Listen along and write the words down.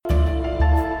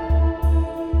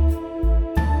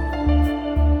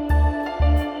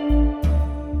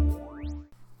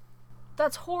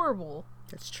That's horrible.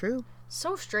 That's true.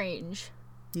 So strange.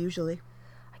 Usually.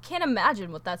 I can't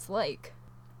imagine what that's like.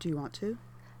 Do you want to?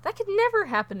 That could never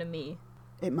happen to me.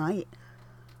 It might.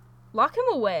 Lock him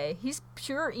away. He's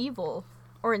pure evil.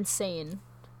 Or insane.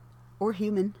 Or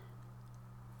human.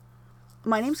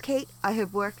 My name's Kate. I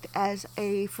have worked as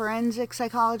a forensic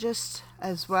psychologist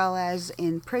as well as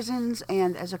in prisons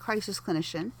and as a crisis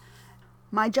clinician.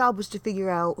 My job was to figure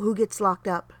out who gets locked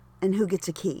up and who gets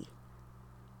a key.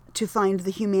 To find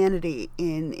the humanity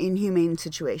in inhumane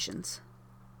situations.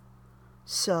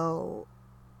 So,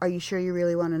 are you sure you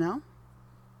really want to know?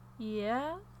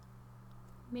 Yeah.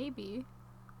 Maybe.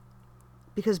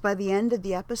 Because by the end of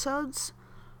the episodes,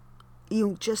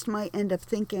 you just might end up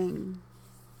thinking...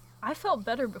 I felt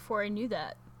better before I knew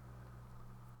that.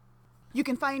 You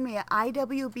can find me at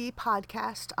IWB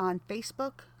Podcast on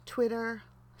Facebook, Twitter,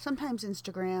 sometimes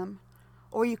Instagram,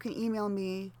 or you can email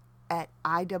me at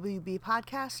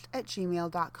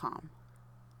iwbpodcast@gmail.com.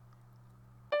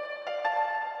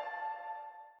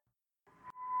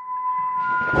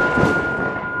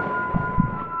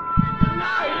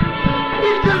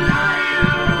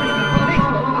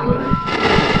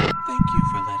 Thank you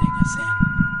for letting us in.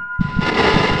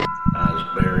 I was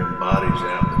burying bodies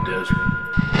out in the desert.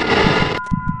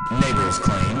 Neighbors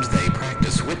claimed they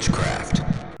practice witchcraft.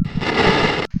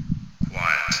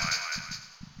 Quiet.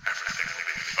 Everything will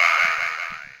be fine.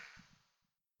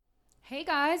 Hey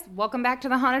guys, welcome back to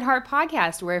the Haunted Heart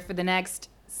Podcast, where for the next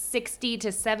 60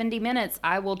 to 70 minutes,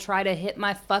 I will try to hit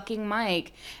my fucking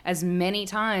mic as many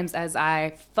times as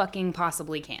I fucking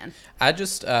possibly can. I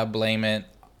just blame it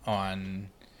on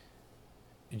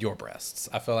your breasts.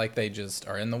 I feel like they just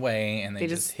are in the way and they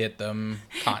just hit them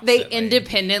constantly. They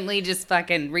independently just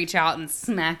fucking reach out and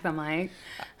smack the mic.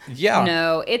 Yeah.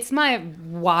 No, it's my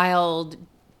wild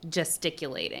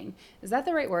gesticulating. Is that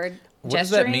the right word? What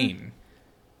does that mean?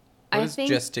 What is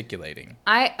gesticulating?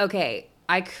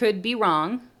 I could be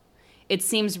wrong. It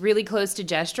seems really close to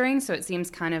gesturing, so it seems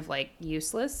kind of like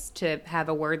useless to have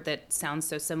a word that sounds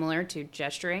so similar to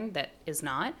gesturing that is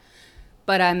not.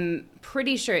 But I'm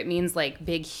pretty sure it means like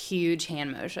big, huge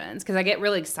hand motions. Because I get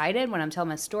really excited when I'm telling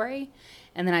my story.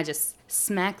 And then I just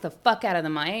smack the fuck out of the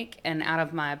mic and out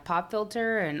of my pop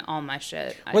filter and all my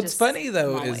shit. What's funny,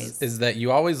 though, is that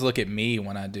you always look at me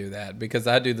when I do that. Because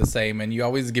I do the same. And you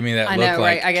always give me that look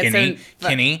like, right?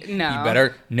 Kenny, no. You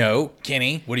better, no,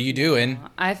 Kenny, what are you doing?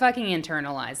 I fucking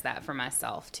internalize that for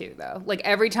myself, too, though. Like,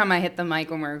 every time I hit the mic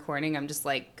when we're recording, I'm just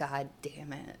like, God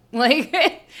damn it. Like...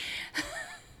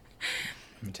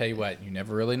 Let me tell you what, you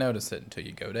never really notice it until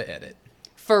you go to edit.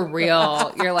 For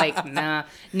real. You're like, nah.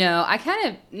 No,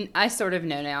 I sort of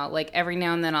know now. Like, every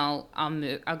now and then I'll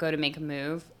go to make a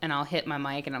move, and I'll hit my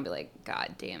mic, and I'll be like,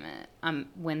 God damn it.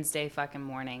 Wednesday fucking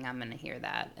morning, I'm going to hear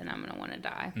that, and I'm going to want to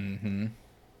die. Mm-hmm.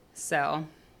 So,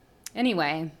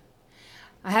 anyway,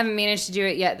 I haven't managed to do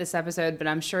it yet this episode, but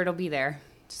I'm sure it'll be there.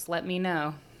 Just let me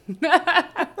know.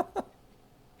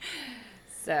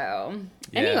 So,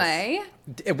 anyway. Yes.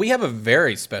 We have a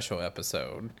very special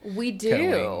episode. We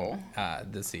do.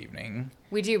 This evening.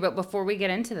 We do, but before we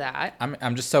get into that.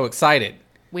 I'm just so excited.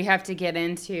 We have to get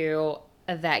into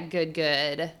that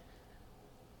good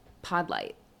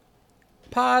Podlight.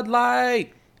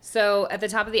 Podlight! So, at the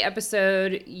top of the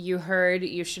episode, you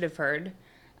should have heard,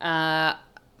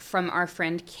 from our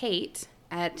friend Kate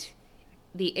at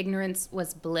the Ignorance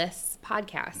Was Bliss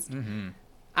podcast. Mm-hmm.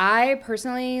 I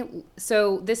personally,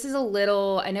 so this is a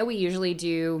little, I know we usually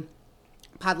do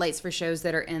podlights for shows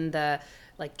that are in the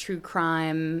like true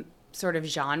crime sort of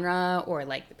genre or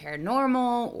like the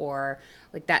paranormal or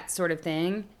like that sort of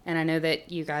thing. And I know that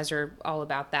you guys are all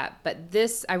about that. But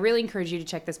this, I really encourage you to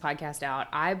check this podcast out.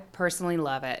 I personally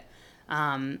love it.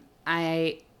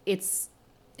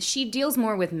 She deals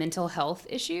more with mental health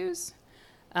issues.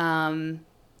 And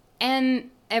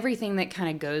everything that kind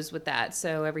of goes with that.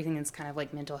 So everything that's kind of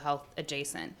like mental health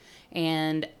adjacent.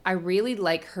 And I really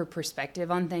like her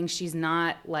perspective on things. She's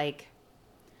not like...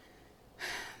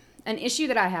 An issue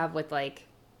that I have with like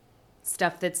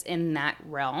stuff that's in that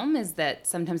realm is that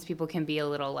sometimes people can be a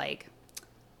little like...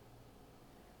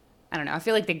 I don't know. I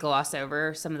feel like they gloss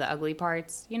over some of the ugly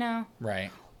parts, you know? Right.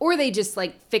 Or they just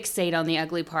like fixate on the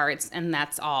ugly parts and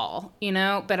that's all, you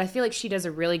know? But I feel like she does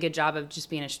a really good job of just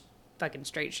being a fucking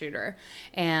straight shooter.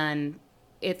 And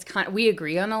it's kind of, we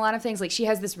agree on a lot of things. Like she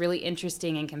has this really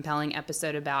interesting and compelling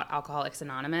episode about Alcoholics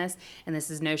Anonymous. And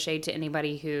this is no shade to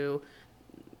anybody who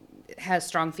has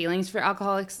strong feelings for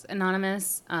Alcoholics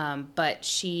Anonymous. But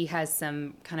she has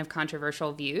some kind of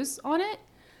controversial views on it.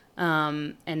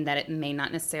 And that it may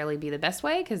not necessarily be the best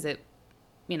way because it,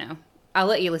 you know, I'll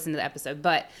let you listen to the episode,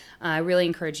 but I really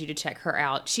encourage you to check her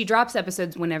out. She drops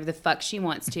episodes whenever the fuck she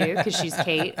wants to because she's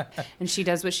Kate and she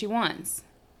does what she wants.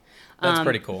 That's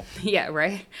pretty cool. Yeah,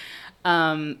 right?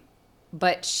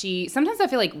 But sometimes I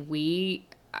feel like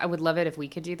I would love it if we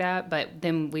could do that, but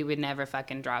then we would never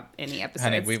fucking drop any episodes.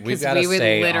 Honey, we've got to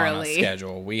stay on a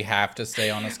schedule. We have to stay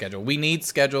on a schedule. We need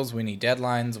schedules. We need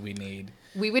deadlines.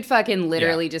 We would fucking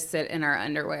literally just sit in our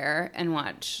underwear and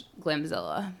watch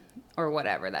Glamzilla or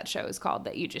whatever that show is called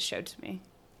that you just showed to me.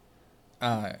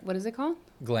 What is it called?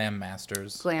 Glam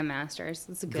Masters. Glam Masters.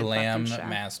 It's a good Glam fucking show.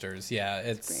 Masters. Yeah,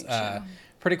 it's a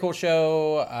pretty cool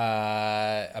show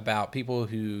about people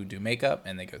who do makeup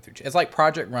and they go through. It's like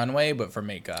Project Runway, but for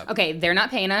makeup. Okay, they're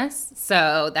not paying us,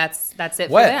 so that's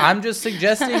it. What? For them. I'm just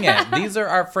suggesting it. These are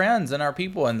our friends and our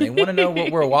people, and they want to know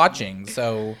what we're watching.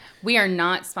 So we are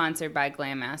not sponsored by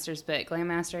Glam Masters, but Glam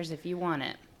Masters, if you want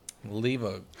it, leave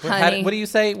a. Honey. What do you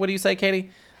say? What do you say,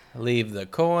 Katie? Leave the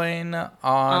coin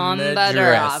on the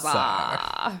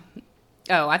dresser.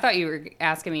 Oh, I thought you were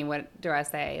asking me what do I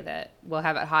say that we'll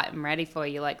have it hot and ready for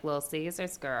you like Little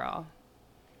Caesars, girl.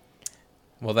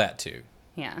 Well, that too.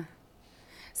 Yeah.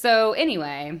 So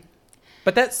anyway.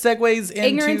 But that segues into...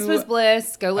 Ignorance was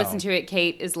bliss. Go listen to it.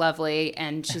 Kate is lovely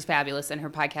and she's fabulous and her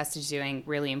podcast is doing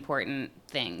really important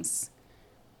things.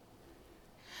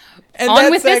 And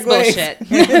on with this segues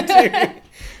bullshit.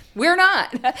 We're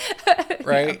not.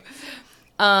 Right?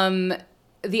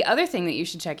 The other thing that you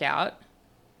should check out.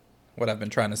 What I've been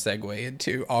trying to segue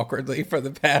into awkwardly for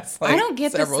the past I don't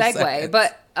get the segue, seconds.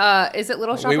 but is it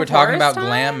Little Shop We were of talking Horrors about time?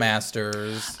 Glam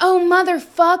Masters. Oh,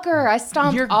 motherfucker. I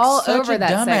stomped You're all such over a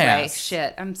that segue. dumbass.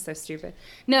 Shit, I'm so stupid.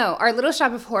 No, our Little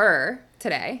Shop of Horror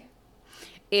today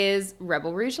is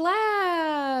Rebel Rouge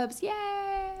Labs.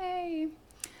 Yay!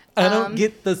 I don't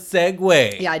get the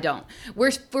segue. Yeah, I don't.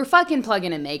 We're fucking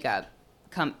plugging in makeup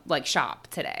shop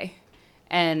today.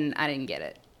 And I didn't get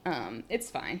it.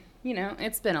 It's fine. You know,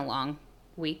 it's been a long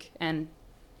week and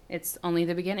it's only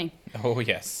the beginning. Oh,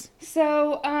 yes.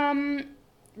 So,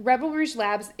 Rebel Rouge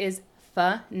Labs is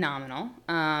phenomenal.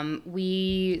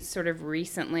 We sort of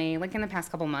recently, like in the past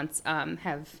couple months,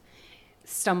 have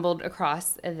stumbled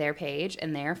across their page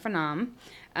and they're phenom.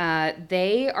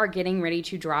 They are getting ready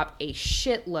to drop a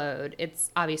shitload.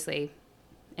 It's obviously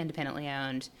independently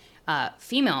owned,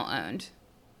 female owned,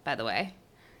 by the way.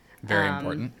 Very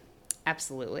important.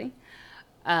 Absolutely.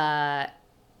 And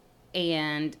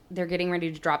they're getting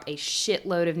ready to drop a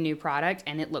shitload of new product,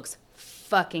 and it looks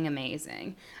fucking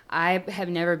amazing. I have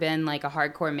never been like a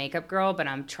hardcore makeup girl, but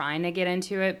I'm trying to get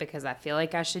into it because I feel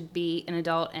like I should be an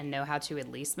adult and know how to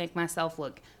at least make myself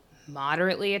look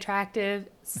moderately attractive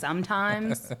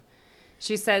sometimes.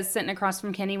 She says, sitting across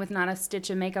from Kenny with not a stitch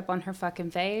of makeup on her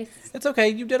fucking face. It's okay.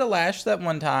 You did a lash that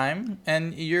one time,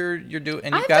 and you've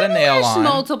I've got a done nail lash on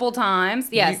multiple times.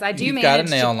 Yes, I do you've got a manage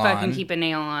to nail fucking on. keep a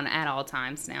nail on at all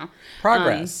times now.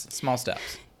 Progress, small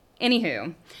steps.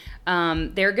 Anywho,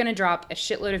 they're going to drop a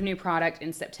shitload of new product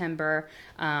in September.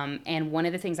 And one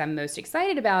of the things I'm most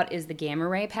excited about is the Gamma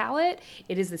Ray palette.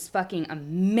 It is this fucking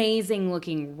amazing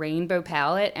looking rainbow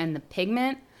palette, and the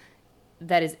pigment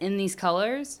that is in these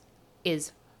colors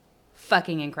is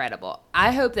fucking incredible.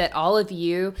 I hope that all of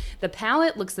you, the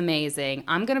palette looks amazing.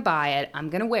 I'm going to buy it.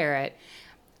 I'm going to wear it.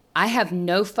 I have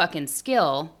no fucking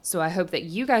skill, so I hope that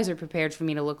you guys are prepared for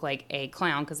me to look like a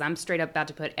clown because I'm straight up about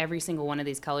to put every single one of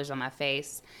these colors on my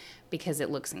face because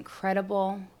it looks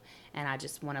incredible and I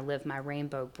just want to live my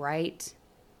rainbow bright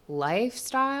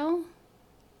lifestyle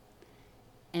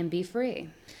and be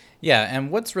free. Yeah, and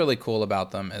what's really cool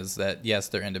about them is that, yes,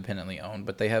 they're independently owned,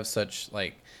 but they have such,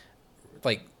 like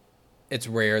it's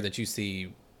rare that you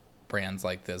see brands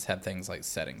like this have things like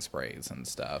setting sprays and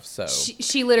stuff. So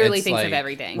she literally thinks of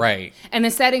everything. Right. And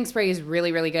the setting spray is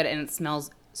really, really good, and it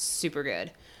smells super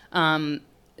good. The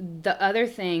other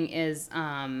thing is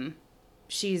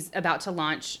she's about to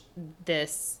launch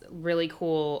this really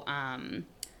cool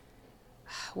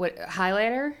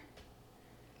highlighter?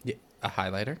 Yeah, a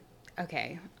highlighter?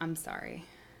 Okay, I'm sorry.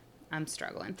 I'm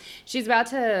struggling. She's about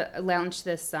to launch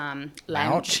this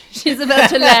Launch? She's about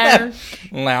to launch.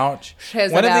 Launch.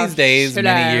 She's One of about these days, to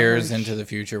many launch. years into the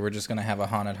future, we're just going to have a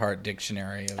Haunted Heart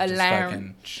dictionary of just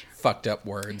fucking fucked up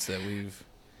words that we've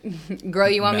Girl,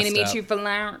 you want me to messed meet up. you for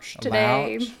lunch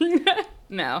today?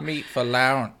 No. meet for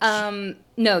lounge.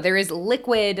 No, there is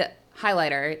liquid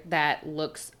highlighter that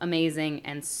looks amazing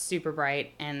and super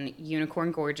bright and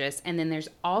unicorn gorgeous. And then there's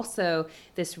also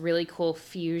this really cool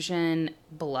fusion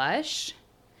blush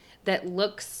that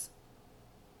looks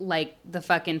like the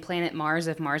fucking planet Mars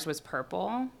if Mars was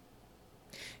purple.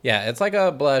 Yeah, it's like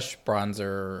a blush,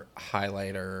 bronzer,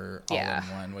 highlighter, all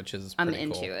in one, which is pretty I'm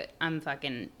into cool. it. I'm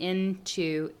fucking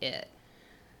into it.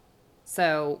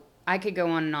 So I could go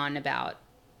on and on about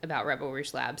Rebel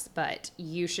Rouge Labs, but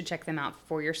you should check them out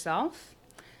for yourself.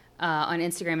 On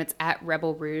Instagram, it's at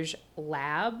Rebel Rouge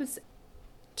Labs.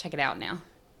 Check it out now.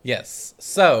 Yes.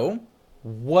 So,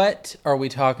 what are we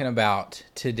talking about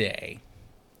today?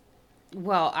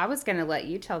 Well, I was going to let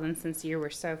you tell them since you were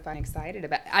so fun excited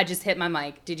about it. I just hit my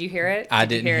mic. Did you hear it? I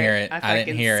didn't hear it. I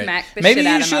didn't hear it. Smacked the Maybe shit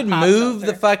out you of my should pop move filter.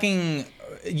 the fucking...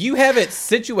 You have it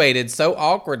situated so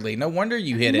awkwardly. No wonder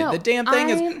you hit No, it. The damn thing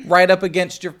is right up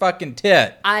against your fucking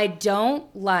tit. I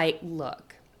don't like...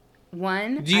 Look.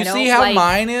 One, Do you I don't see how like,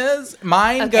 mine is?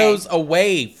 Mine Okay. goes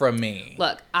away from me.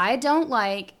 Look, I don't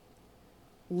like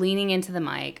leaning into the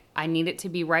mic. I need it to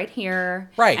be right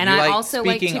here. Right, And you I like also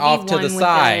like to speaking be off to one the with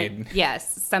side. it.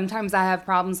 Yes. Sometimes I have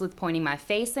problems with pointing my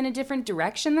face in a different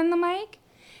direction than the mic.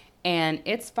 And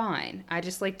it's fine. I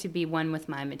just like to be one with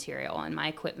my material and my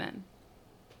equipment.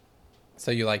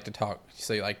 So you like to talk,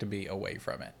 so you like to be away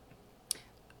from it.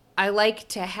 I like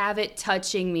to have it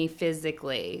touching me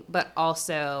physically, but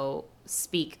also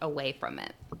speak away from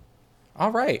it. All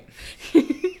right.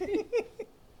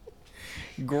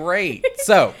 Great.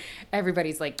 So,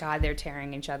 Everybody's like, God, they're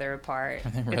tearing each other apart.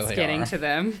 They really it's getting are. to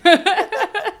them.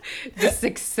 The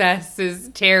success is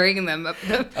tearing them up.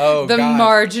 The God.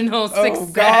 marginal Oh,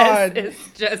 success God. is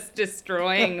just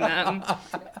destroying them.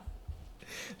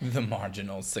 the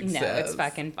marginal success. No, it's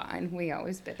fucking fine. We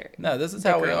always bitter. No, this is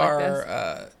how we bicker like are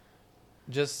this.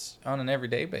 just on an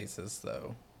everyday basis,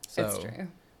 though. So, It's true.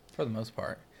 for the most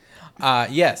part.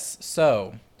 Yes,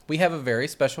 so we have a very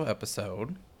special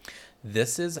episode.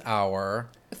 This is our...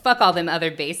 Fuck all them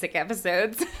other basic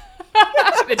episodes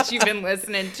that you've been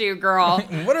listening to, girl.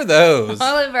 What are those?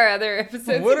 All of our other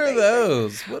episodes. What are basic.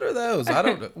 those? What are those? I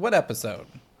don't know. What episode?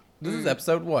 This is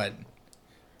episode 1.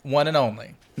 One and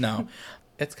only. No.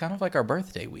 It's kind of like our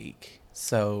birthday week.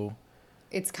 So,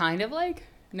 It's kind of like...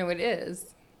 No, it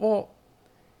is. well,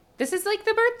 This is like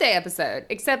the birthday episode,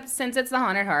 except since it's the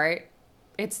Haunted Heart,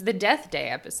 it's the Death Day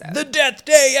episode. the Death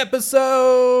Day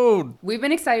episode! We've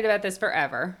been excited about this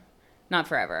forever. Not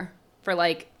forever. For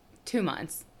like 2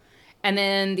 months. And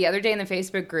then the other day in the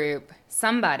Facebook group,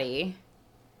 somebody,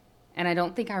 and I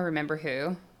don't think I remember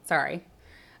who, sorry,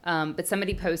 but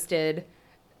somebody posted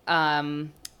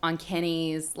on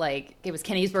Kenny's, like, it was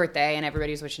Kenny's birthday, and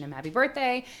everybody was wishing him happy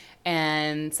birthday,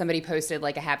 and somebody posted,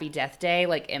 like, a happy death day,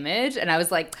 like, image, and I was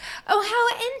like, oh,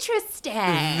 how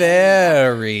interesting.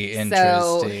 Very interesting.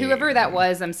 So whoever that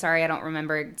was, I'm sorry, I don't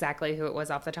remember exactly who it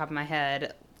was off the top of my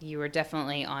head. You were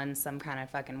definitely on some kind of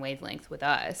fucking wavelength with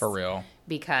us. For real.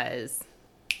 Because,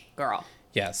 girl.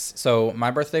 Yes. So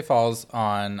my birthday falls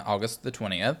on August the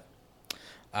 20th,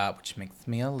 which makes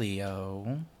me a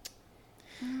Leo.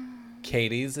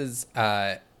 Katie's is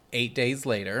 8 days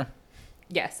later.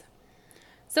 Yes.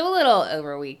 So a little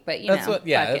over a week, but That's know. what.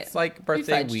 Yeah, fuck it's it. like We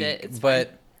birthday fudged week. it. It's But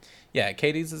fine. yeah,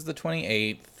 Katie's is the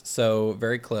 28th, so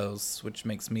very close, which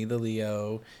makes me the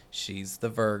Leo. She's the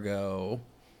Virgo.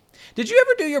 Did you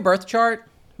ever do your birth chart?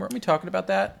 Weren't we talking about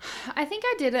that? I think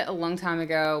I did it a long time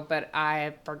ago, but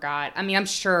I forgot. I mean, I'm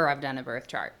sure I've done a birth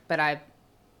chart, but I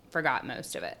forgot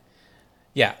most of it.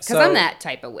 Yeah. Because I'm that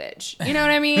type of witch. You know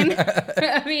what I mean?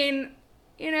 I mean,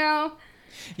 you know.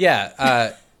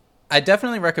 Yeah. I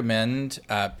definitely recommend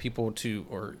people to,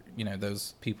 or, you know,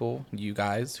 those people, you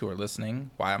guys who are listening.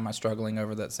 Why am I struggling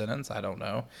over that sentence? I don't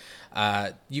know.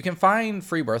 You can find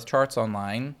free birth charts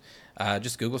online.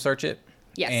 Just Google search it.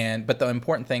 Yes. But the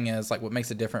important thing is, like, what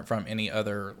makes it different from any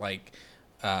other, like,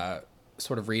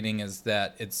 sort of reading is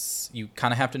that you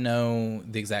kind of have to know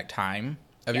the exact time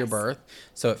of your Yes. birth.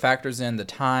 So it factors in the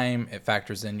time, it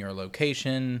factors in your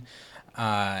location,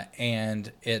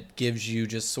 and it gives you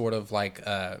just sort of like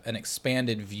an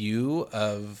expanded view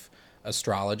of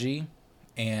astrology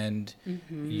and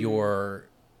your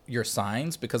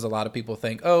signs, because a lot of people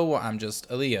think, oh, well, I'm just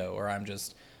a Leo, or I'm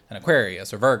just an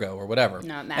Aquarius or Virgo or whatever.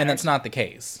 No, it and matters. that's not the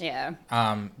case. Yeah.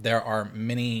 There are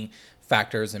many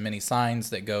factors and many signs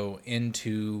that go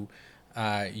into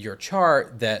your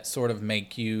chart that sort of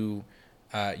make you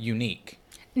unique.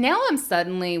 Now I'm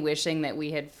suddenly wishing that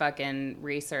we had fucking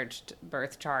researched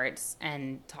birth charts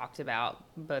and talked about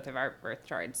both of our birth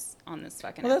charts on this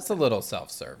fucking Well, that's a little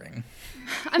self-serving.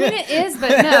 I mean, it is, but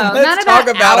no, Let's not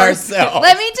talk about ours. ourselves.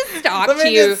 Let me just talk Let to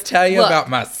me you. just tell you Look, about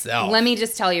myself. Let me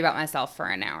just tell you about myself for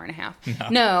an hour and a half.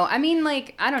 No, I mean,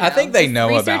 like, I don't know. I think they Just know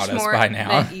research about us more by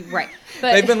now. right.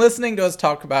 But They've been listening to us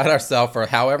talk about ourselves for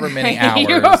however many hours.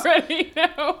 You already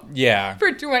know. Yeah.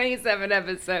 For 27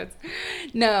 episodes.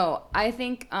 No, I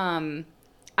think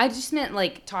I just meant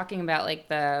like talking about like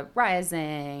the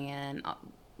rising and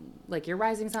like your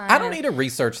rising sign. I don't need to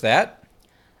research that.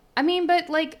 I mean, but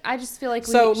like I just feel like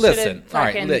we So should listen, have all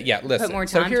right, listen. put more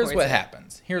So time here's towards what it.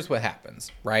 happens. Here's what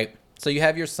happens, right? So you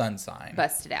have your sun sign.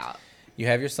 Bust it out. You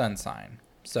have your sun sign.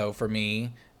 So for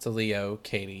me, it's a Leo.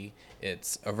 Katie,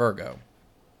 it's a Virgo.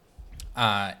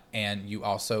 And you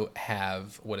also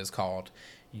have what is called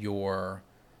your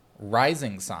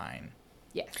rising sign.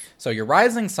 Yes. So your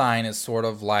rising sign is sort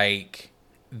of like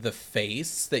the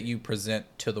face that you present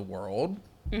to the world.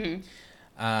 Mm-hmm.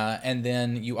 And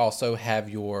then you also have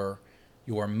your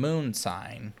moon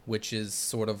sign, which is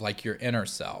sort of like your inner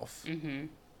self. Mm-hmm.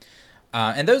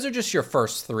 And those are just your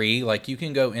first three. Like you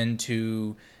can go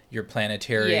into your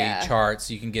planetary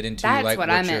charts. You can get into That's like what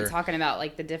I meant talking about,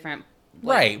 like the different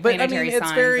right. But I mean,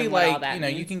 it's very like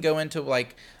means. you can go into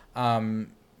like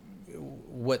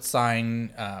what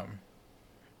sign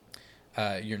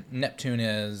your Neptune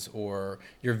is, or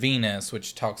your Venus,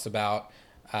 which talks about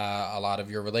a lot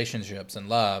of your relationships and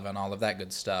love and all of that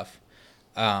good stuff.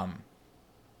 But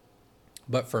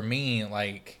for me,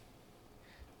 like,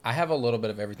 I have a little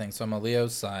bit of everything. So I'm a Leo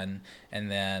sun,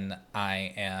 and then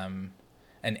I am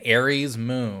an Aries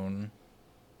moon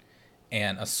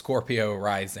and a Scorpio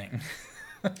rising.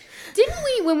 Didn't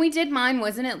we, when we did mine,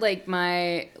 wasn't it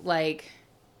like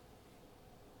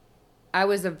I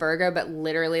was a Virgo, but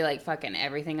literally like fucking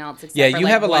everything else except for you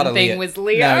like have a one lot of thing Leo. was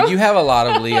Leo. No, you have a lot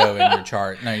of Leo in your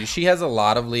chart. No, she has a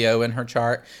lot of Leo in her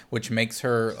chart, which makes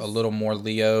her a little more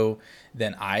Leo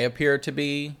than I appear to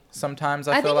be sometimes,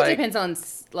 I feel think like. it depends on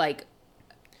like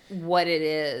what it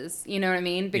is. You know what I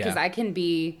mean? Because I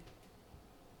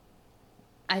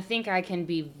think I can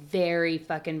be very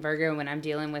fucking Virgo when I'm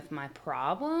dealing with my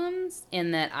problems,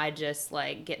 in that I just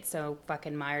like get so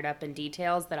fucking mired up in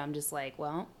details that I'm just like,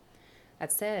 well,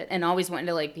 that's it. And always wanting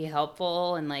to like be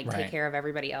helpful and like take care of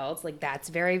everybody else. Like that's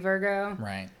very Virgo.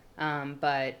 Right.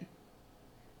 But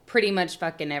pretty much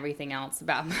fucking everything else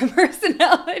about my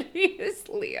personality is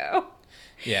Leo.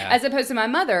 Yeah. As opposed to my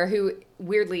mother, who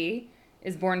weirdly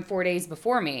is born 4 days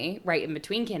before me, right in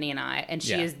between Kenny and I, and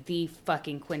she is the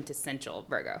fucking quintessential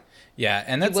Virgo. Yeah,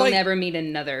 and that's you will like, never meet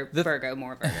another Virgo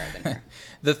more Virgo than her.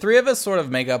 The three of us sort of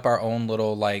make up our own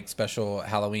little like special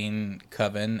Halloween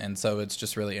coven, and so it's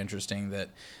just really interesting that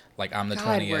like I'm the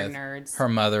 20th. We're nerds. Her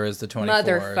mother is the 24th.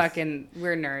 Motherfucking,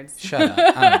 we're nerds. Shut up.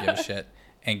 I don't give a shit.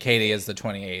 And Katie is the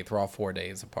 28th. We're all 4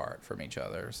 days apart from each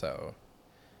other, so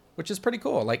which is pretty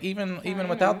cool. Like even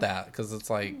without that, because it's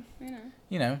like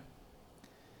you know.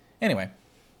 Anyway.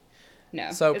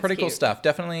 No. So pretty cute. cool stuff.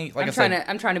 Definitely, like I'm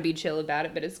trying to be chill about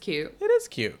it, but it's cute. It is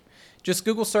cute. Just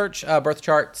Google search birth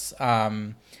charts,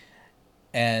 and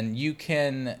you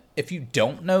can, if you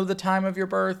don't know the time of your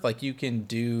birth, like you can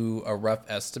do a rough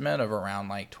estimate of around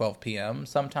like 12 p.m.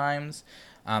 sometimes.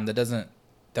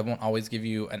 That won't always give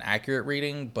you an accurate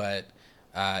reading, but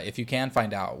if you can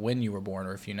find out when you were born,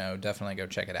 or if you know, definitely go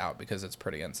check it out because it's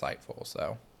pretty insightful.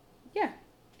 So yeah,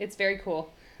 it's very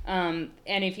cool. And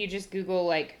if you just Google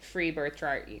like free birth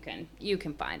chart, you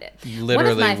can find it.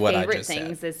 Literally, one of my what I favorite just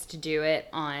things said. is to do it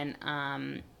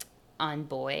on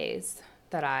boys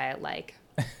that I like.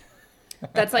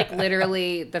 That's like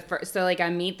literally the first. So like I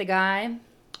meet the guy,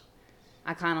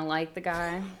 I kind of like the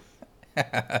guy.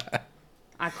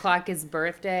 I clock his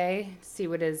birthday, see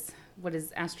what his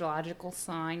astrological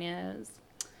sign is,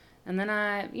 and then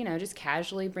I just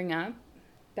casually bring up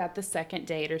about the second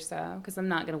date or so, because I'm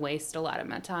not going to waste a lot of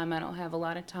my time. I don't have a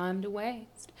lot of time to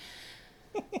waste.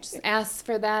 Just ask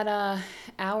for that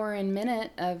hour and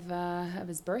minute of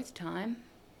his birth time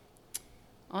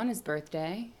on his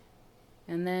birthday,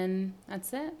 and then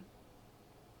that's it.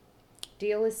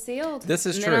 Deal is sealed. This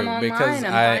is and true, then I'm because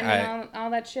online. I'm finding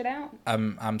all that shit out.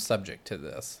 I'm subject to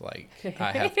this. Like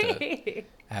I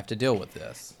have to deal with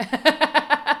this.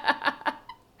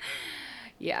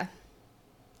 Yeah.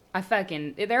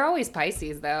 They're always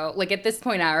Pisces, though. Like, at this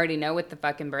point, I already know what the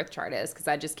fucking birth chart is, because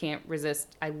I just can't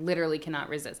resist. I literally cannot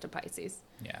resist a Pisces.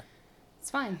 Yeah. It's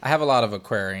fine. I have a lot of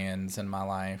Aquarians in my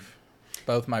life,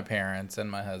 both my parents and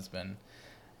my husband.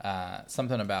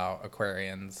 Something about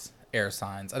Aquarians, air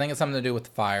signs. I think it's something to do with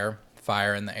fire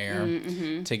in the air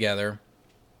together.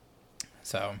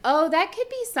 So. Oh, that could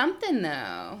be something,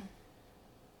 though.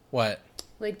 What?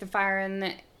 Like the fire in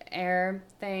the air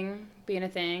thing being a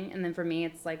thing, and then for me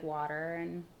it's like water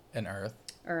and earth,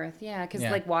 yeah, because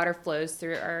like water flows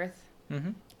through earth,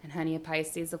 and honey, a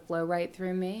Pisces will flow right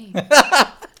through me.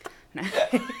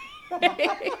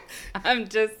 I'm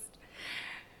just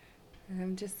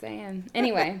saying.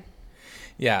 Anyway,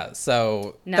 Yeah,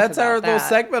 so Enough that's our about little that.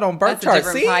 segment on birth That's a charts.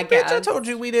 different See, bitch, I podcast. told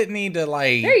you we didn't need to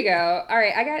like. There you go. All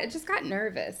right, I just got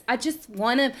nervous. I just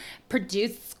want to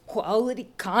produce quality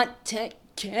content,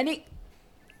 Kenny.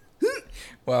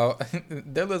 Well,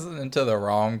 they're listening to the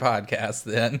wrong podcast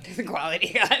then.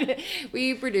 Quality content.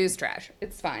 We produce trash.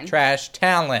 It's fine. Trash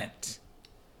talent.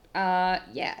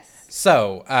 Yes.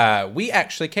 So,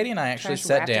 Katie and I actually Trash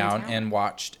sat wrapped in down talent. and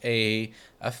watched a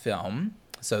film.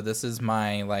 So this is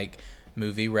my like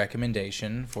movie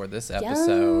recommendation for this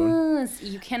episode. Yes.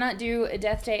 You cannot do a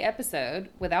Death Day episode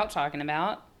without talking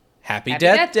about Happy Happy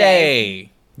Death Death Day.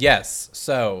 Day. Yes.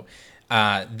 So,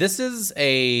 this is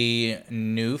a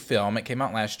new film. It came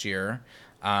out last year.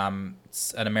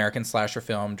 It's an American slasher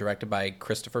film directed by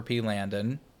Christopher P.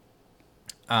 Landon.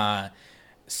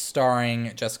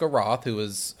 Starring Jessica Roth, who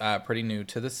was pretty new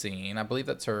to the scene. I believe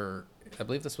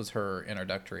this was her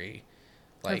introductory.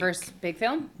 her first big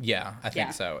film. Yeah, I think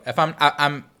Yeah. so. If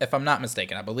I'm not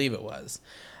mistaken, I believe it was.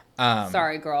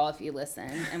 Sorry, girl, if you listen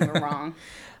and we're wrong.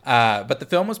 But the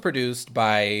film was produced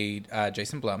by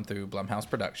Jason Blum through Blumhouse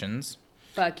Productions.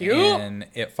 Fuck you. And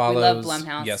it follows. love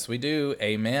Blumhouse. Yes, we do.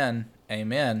 Amen.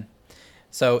 Amen.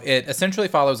 So it essentially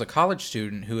follows a college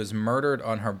student who is murdered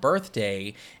on her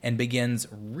birthday and begins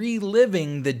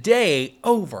reliving the day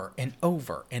over and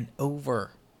over and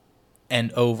over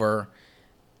and over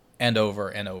and over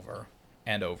and over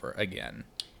and over again.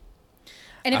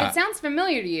 And if it sounds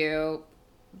familiar to you,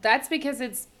 that's because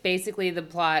it's basically the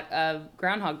plot of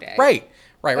Groundhog Day. Right.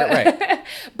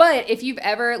 But if you've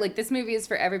ever, like, this movie is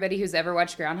for everybody who's ever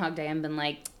watched Groundhog Day and been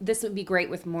like, this would be great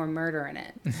with more murder in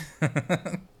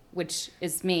it. Which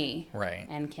is me. Right.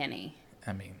 And Kenny.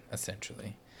 I mean,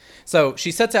 essentially. So she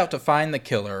sets out to find the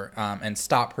killer and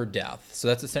stop her death. So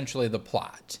that's essentially the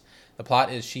plot. The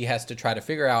plot is she has to try to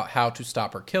figure out how to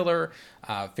stop her killer,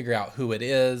 figure out who it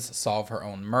is, solve her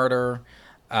own murder.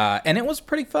 And it was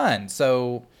pretty fun.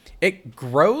 So it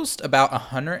grossed about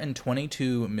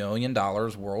 $122 million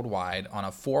worldwide on a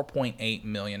 $4.8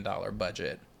 million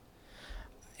budget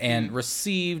and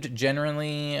received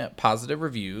generally positive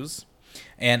reviews.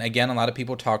 And again, a lot of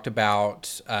people talked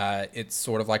about it's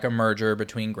sort of like a merger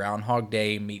between Groundhog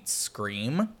Day meets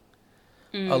Scream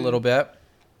a little bit.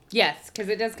 Yes, because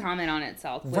it does comment on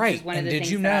itself, which Right, is one of and the did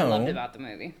things you that I know- loved about the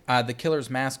movie. The killer's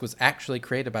mask was actually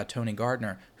created by Tony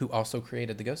Gardner, who also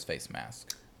created the Ghostface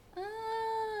mask.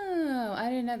 Oh, I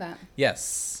didn't know that.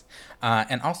 Yes.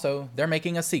 And also, they're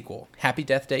making a sequel, Happy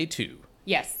Death Day 2.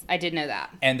 Yes, I did know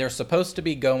that. And they're supposed to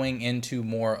be going into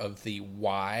more of the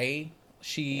why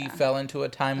she fell into a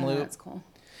time Oh, loop. that's cool.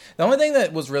 The only thing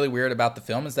that was really weird about the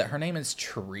film is that her name is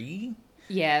Tree,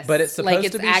 Yes. but it's supposed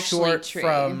like, to be actually short true.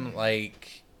 from,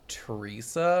 like,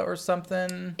 Teresa or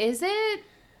something. Is it?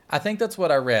 I think that's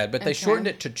what I read, but they Okay. shortened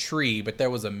it to Tree, but there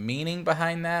was a meaning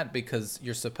behind that because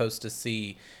you're supposed to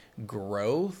see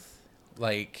growth.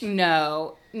 Like,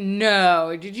 No.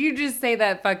 Did you just say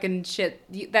that fucking shit?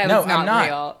 That no, was not I'm not.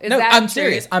 real. Is no, that I'm true?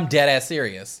 serious. I'm dead ass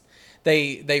serious.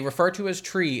 They refer to as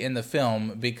Tree in the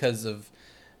film because of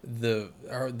the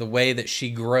way that she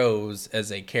grows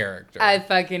as a character. I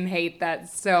fucking hate that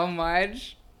so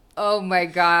much. Oh my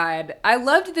god. I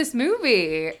loved this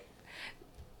movie.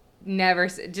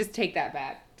 Just take that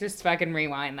back. Just fucking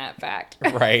rewind that fact.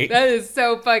 Right. That is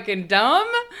so fucking dumb.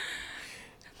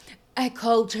 I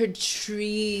called her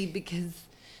Tree because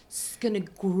it's gonna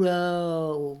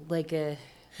grow like a...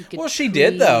 Well, she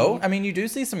did though. I mean, you do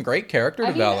see some great character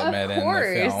development of course,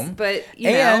 in the film. but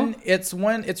and it's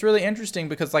really interesting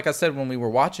because, like I said, when we were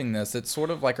watching this, it's sort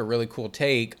of like a really cool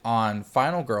take on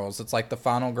final girls. It's like the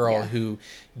final girl who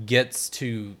gets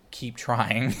to keep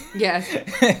trying. Yes.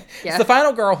 It's the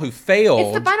final girl who failed.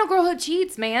 It's the final girl who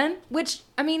cheats, man. Which,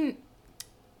 I mean,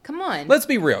 come on. Let's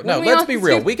be real. No, When we let's all be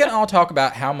real. do We can all talk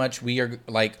about how much we are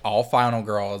like all final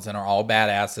girls and are all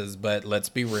badasses, but let's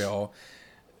be real.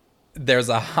 There's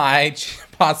a high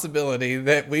possibility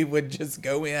that we would just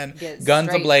go in, Get guns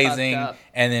straight a-blazing, fucked up.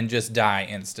 and then just die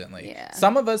instantly. Yeah.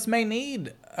 Some of us may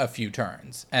need a few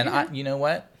turns, and you know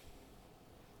what?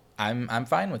 I'm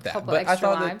fine with that. Couple but I extra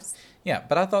thought lives.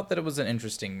 but I thought that it was an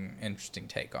interesting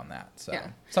take on that. So Yeah.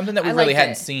 something that we I really liked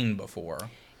hadn't it. seen before.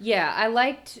 Yeah, I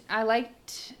liked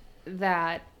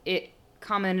that it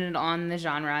commented on the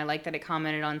genre. I like that it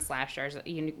commented on slashers.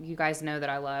 You guys know that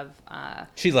I love.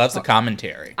 She loves the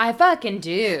commentary. I fucking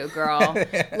do, girl.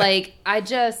 Like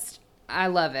I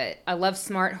love it. I love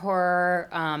smart horror.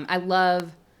 I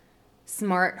love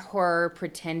smart horror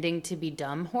pretending to be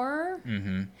dumb horror.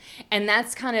 Mm-hmm. And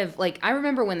that's kind of like, I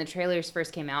remember when the trailers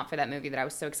first came out for that movie that I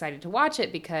was so excited to watch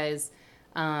it because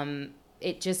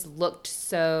it just looked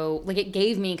so, like it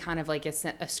gave me kind of like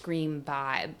a Scream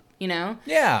vibe you know?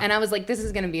 Yeah. And I was like, this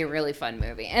is going to be a really fun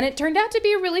movie. And it turned out to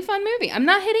be a really fun movie. I'm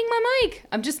not hitting my mic.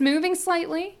 I'm just moving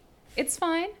slightly. It's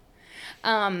fine.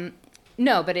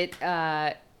 No, but it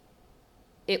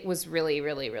was really,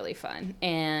 really, really fun.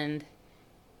 And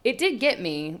it did get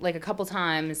me like a couple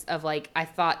times of like, I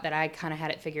thought that I kind of had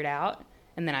it figured out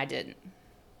and then I didn't.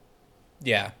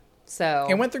 Yeah. So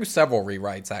it went through several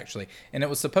rewrites actually, and it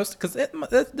was supposed to, because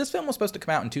this film was supposed to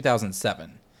come out in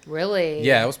 2007. Really?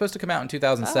 Yeah, it was supposed to come out in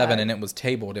 2007, Oh. and it was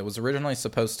tabled. It was originally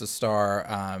supposed to star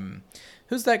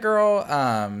who's that girl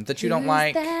that you don't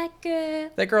like? That girl?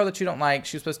 That girl that you don't like.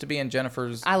 She was supposed to be in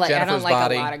Jennifer's I don't Jennifer's like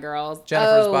Body. a lot of girls.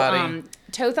 Jennifer's Body.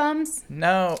 Toe Thumbs?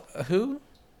 No, who?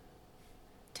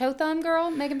 Toe Thumb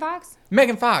girl? Megan Fox?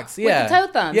 Megan Fox. Yeah. With the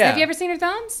toe thumbs. Yeah. Have you ever seen her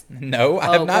thumbs? No,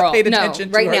 I have not girl. paid attention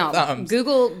no, right to her now. thumbs.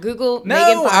 Google No,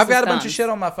 Megan Fox's I've got a bunch of thumbs. shit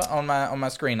on my on my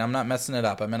screen. I'm not messing it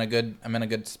up. I'm in a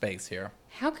good space here.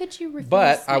 How could you refuse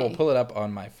But I me? will pull it up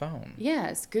on my phone.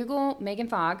 Yes, Google Megan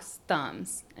Fox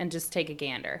thumbs and just take a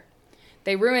gander.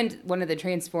 They ruined one of the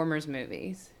Transformers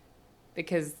movies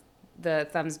because the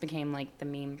thumbs became like the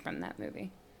meme from that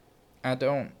movie. I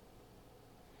don't.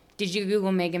 Did you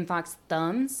Google Megan Fox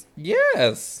thumbs?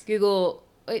 Yes. Google,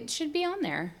 it should be on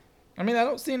there. I mean, I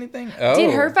don't see anything. Oh.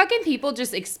 Did her fucking people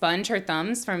just expunge her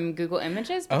thumbs from Google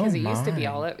Images? Because Oh, it used to be my.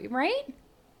 all over, right?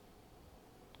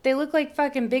 They look like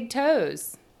fucking big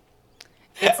toes.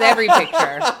 It's every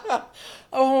picture.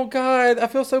 Oh God, I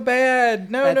feel so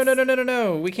bad.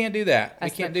 No. We can't do that.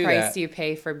 That's we can't the do price that. you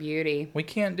pay for beauty. We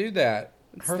can't do that.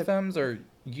 Her the- thumbs are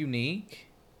unique.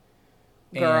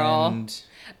 Girl. And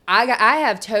I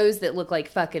have toes that look like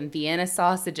fucking Vienna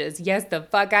sausages. Yes, the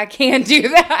fuck I can do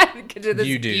that to this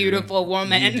you do. beautiful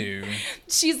woman. You do.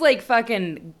 She's like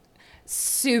fucking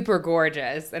super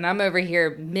gorgeous, and I'm over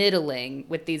here middling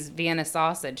with these Vienna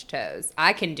sausage toes.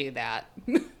 I can do that.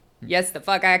 Yes, the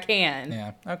fuck I can.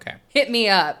 Yeah. Okay. Hit me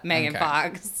up, Megan Okay.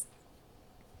 Fox.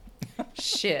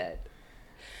 Shit.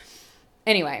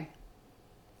 Anyway,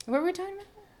 what were we talking about?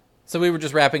 So we were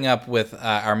just wrapping up with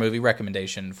our movie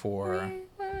recommendation for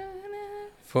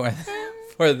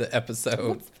the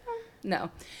episode. No.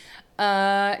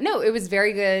 No, it was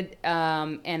very good,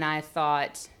 and I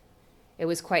thought it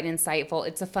was quite insightful.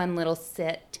 It's a fun little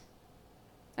sit.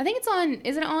 I think it's on,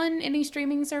 is it on any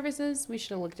streaming services? We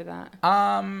should have looked at that.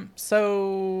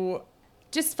 So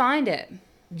Just find it.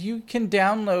 you can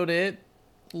download it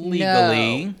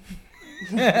legally.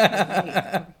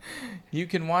 You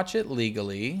can watch it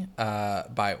legally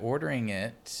by ordering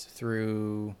it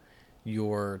through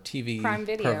your TV Prime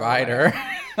Video or provider.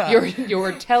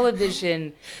 Your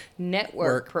television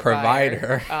network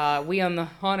provider. We on the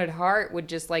Haunted Heart would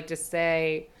just like to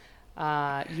say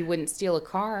you wouldn't steal a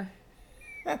car.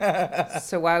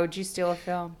 So why would you steal a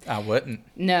film? I wouldn't.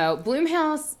 No,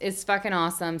 Blumhouse is fucking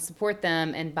awesome. Support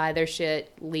them and buy their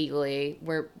shit legally.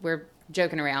 We're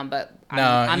joking around, but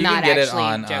I'm you not can get actually it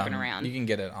on, joking around. You can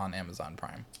get it on Amazon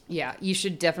Prime. Yeah, you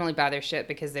should definitely buy their shit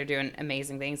because they're doing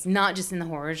amazing things. Not just in the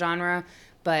horror genre,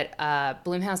 but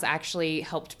Blumhouse actually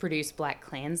helped produce Black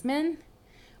Klansman,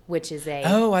 which is a...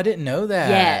 Oh, I didn't know that.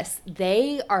 Yes,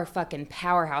 they are fucking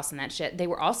powerhouse in that shit. They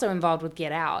were also involved with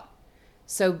Get Out.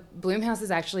 So Blumhouse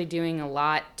is actually doing a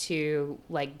lot to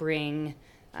like bring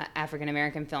African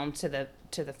American film to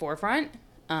the forefront,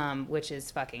 which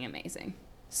is fucking amazing.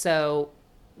 So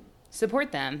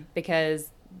support them because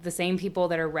the same people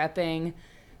that are repping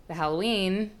the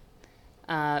Halloween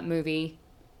movie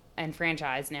and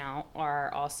franchise now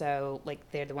are also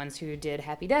like they're the ones who did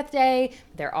Happy Death Day.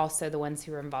 They're also the ones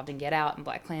who are involved in Get Out and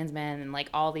Black Klansman and like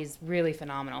all these really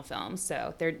phenomenal films.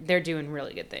 So they're doing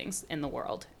really good things in the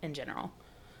world in general.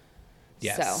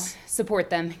 Yes. So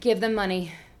support them, give them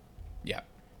money. Yeah.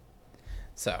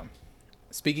 So,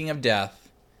 speaking of death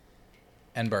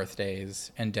and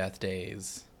birthdays and death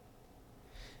days,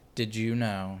 did you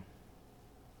know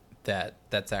that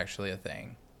that's actually a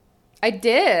thing? I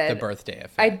did. The birthday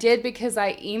effect. I did because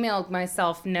I emailed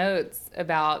myself notes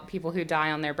about people who die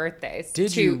on their birthdays.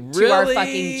 Did to, you To our really?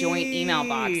 fucking joint email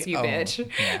box, you bitch.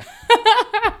 Yeah.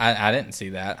 I didn't see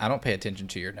that. I don't pay attention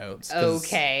to your notes. 'cause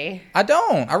Okay. I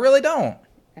don't. I really don't.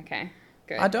 Okay.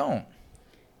 Good. I don't.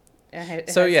 It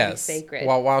has So to be yes, sacred.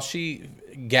 while she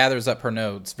gathers up her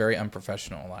notes, very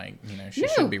unprofessional, like she no,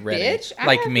 should be ready, bitch. I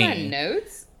like have me. my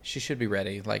notes. She should be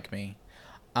ready, like me.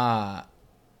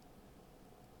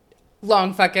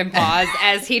 Long fucking pause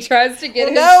as he tries to get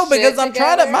his No, shit because I'm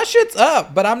trying to. together. My shit's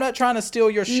up, but I'm not trying to steal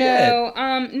your shit.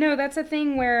 No, that's a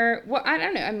thing where, well, I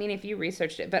don't know. I mean, if you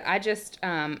researched it, but I just,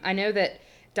 I know that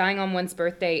dying on one's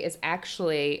birthday is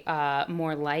actually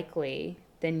more likely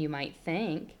than you might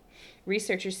think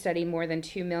Researchers studied more than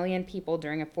 2 million people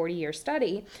during a 40-year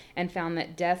study and found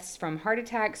that deaths from heart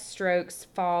attacks, strokes,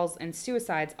 falls, and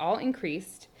suicides all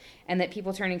increased, and that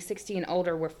people turning 60 and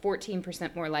older were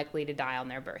 14% more likely to die on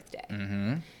their birthday.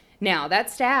 Mm-hmm. Now, that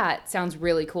stat sounds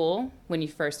really cool when you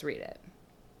first read it.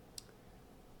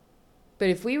 But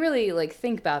if we really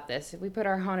think about this, if we put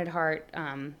our haunted heart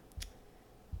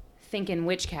thinking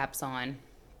witch caps on,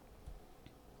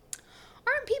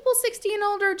 aren't people 60 and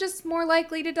older just more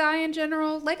likely to die in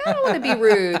general? I don't want to be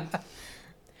rude,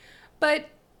 but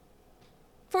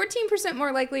 14%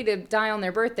 more likely to die on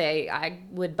their birthday, I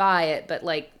would buy it, but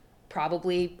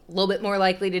probably a little bit more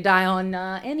likely to die on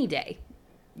any day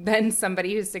than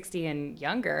somebody who's 60 and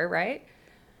younger, right?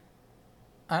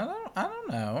 I don't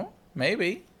know.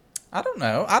 Maybe. I don't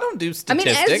know. I don't do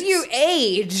statistics. I mean, as you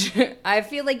age, I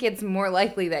feel like it's more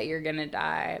likely that you're going to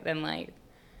die than right?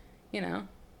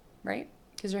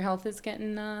 Because your health is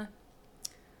getting, not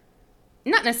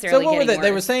necessarily So what were getting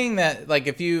they were worse. saying that,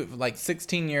 if you,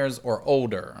 16 years or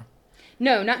older.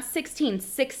 No, not 16,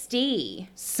 60.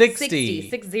 60.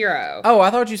 60. Oh,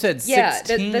 I thought you said 16. Yeah,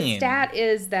 the stat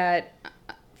is that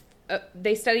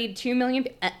they studied 2 million...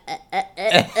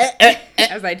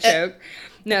 as I choke.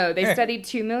 No, they studied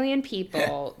 2 million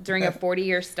people during a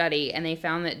 40-year study, and they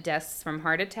found that deaths from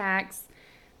heart attacks,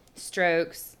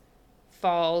 strokes,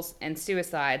 falls, and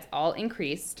suicides all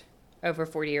increased over a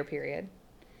 40-year period,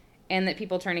 and that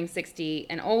people turning 60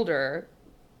 and older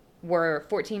were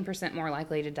 14% more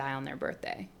likely to die on their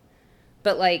birthday.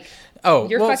 But,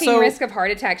 your risk of heart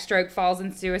attack, stroke, falls,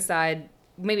 and suicide,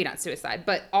 maybe not suicide,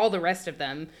 but all the rest of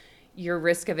them, your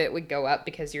risk of it would go up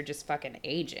because you're just fucking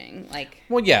aging.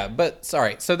 Well, yeah, but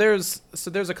sorry. So there's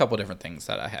a couple different things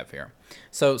that I have here.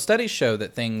 So studies show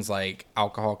that things like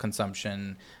alcohol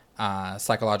consumption,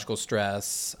 psychological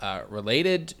stress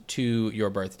related to your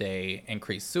birthday,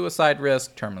 increased suicide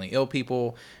risk, terminally ill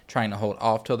people trying to hold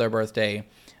off till their birthday,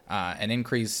 an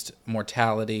increased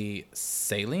mortality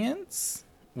salience,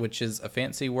 which is a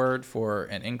fancy word for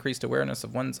an increased awareness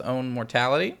of one's own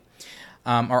mortality,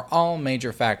 are all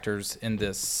major factors in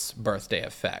this birthday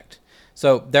effect.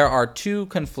 So there are two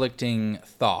conflicting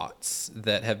thoughts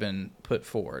that have been put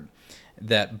forward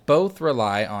that both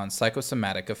rely on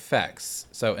psychosomatic effects.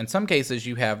 So in some cases,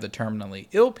 you have the terminally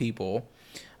ill people,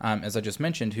 as I just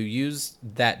mentioned, who use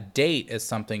that date as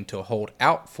something to hold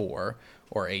out for,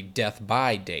 or a death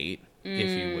by date, if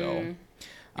you will.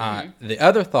 The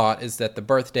other thought is that the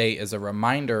birthday is a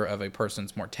reminder of a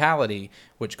person's mortality,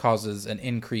 which causes an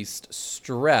increased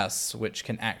stress, which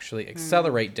can actually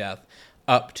accelerate death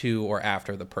up to or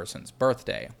after the person's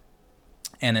birthday.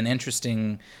 And an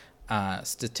interesting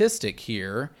statistic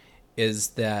here is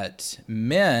that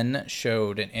men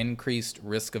showed an increased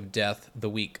risk of death the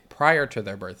week prior to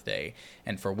their birthday,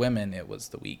 and for women, it was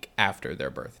the week after their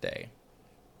birthday.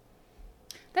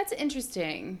 That's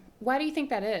interesting. Why do you think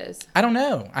that is? I don't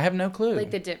know. I have no clue.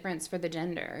 The difference for the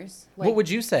genders. What would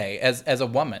you say as a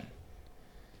woman?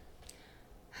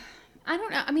 I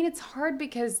don't know. I mean, it's hard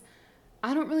because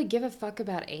I don't really give a fuck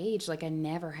about age. I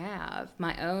never have.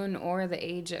 My own or the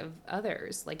age of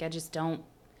others. I just don't.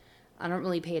 I don't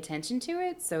really pay attention to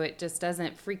it, so it just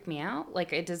doesn't freak me out.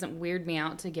 It doesn't weird me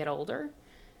out to get older.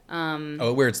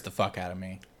 It weirds the fuck out of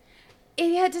me.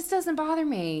 It just doesn't bother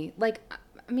me.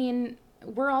 I mean,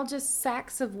 we're all just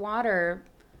sacks of water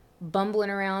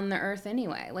bumbling around the earth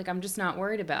anyway. I'm just not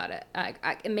worried about it.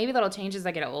 Maybe that'll change as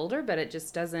I get older, but it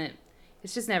just doesn't.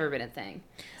 It's just never been a thing.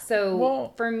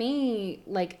 So for me,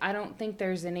 I don't think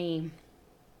there's any.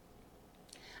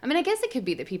 I mean, I guess it could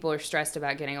be that people are stressed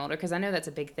about getting older because I know that's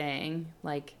a big thing.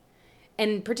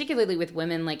 And particularly with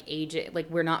women, age,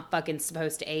 we're not fucking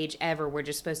supposed to age ever. We're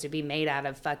just supposed to be made out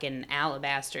of fucking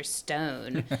alabaster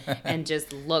stone and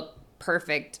just look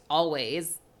perfect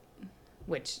always,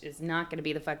 which is not going to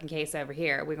be the fucking case over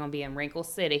here. We're going to be in Wrinkle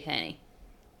City, honey.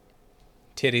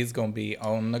 Titty's going to be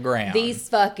on the ground. These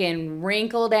fucking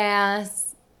wrinkled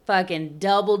ass, fucking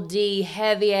double D,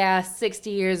 heavy ass,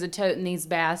 60 years of toting these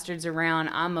bastards around.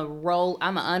 I'm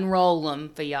unroll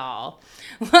them for y'all.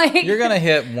 You're going to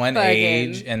hit one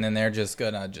age and then they're just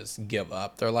going to just give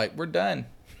up. They're like, we're done.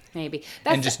 Maybe.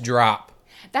 And just drop.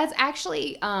 That's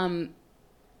actually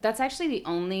the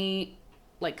only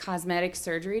cosmetic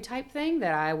surgery type thing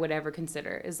that I would ever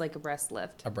consider is a breast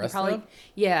lift. A breast lift?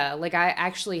 Yeah, I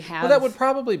actually have. Well, that would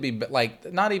probably be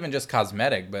not even just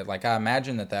cosmetic, but I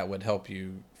imagine that would help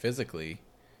you physically.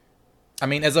 I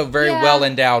mean, as a very well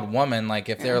endowed woman,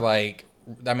 if they're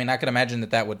I mean, I could imagine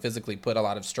that would physically put a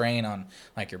lot of strain on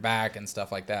your back and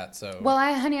stuff like that. So. Well,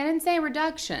 honey, I didn't say a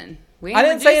reduction. I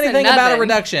didn't say anything about a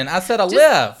reduction. I said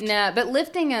lift. No, but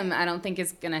lifting them, I don't think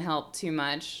is going to help too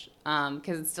much.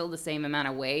 because it's still the same amount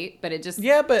of weight, but it just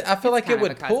Yeah, but I feel it's like it kind of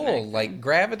would a cosmetic pull. thing. Like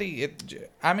gravity,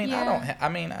 I mean, I Yeah. don't, I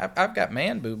mean, I've got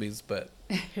man boobies, but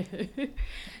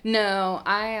No,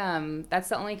 that's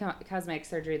the only cosmetic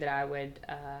surgery that I would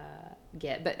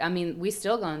get. But I mean, they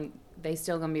still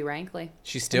gonna be rankly.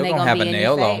 she's still And they gonna have a be in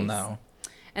your nail on face. though.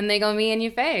 And they gonna be in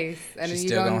your face. And She's you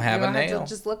still gonna have you a don't nail. Have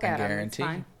to just look I at them. It's guarantee.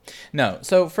 fine. No,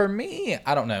 so for me,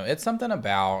 I don't know. It's something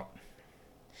about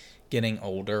getting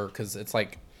older because it's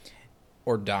like,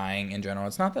 or dying in general.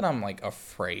 It's not that I'm like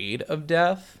afraid of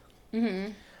death.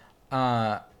 Mm-hmm.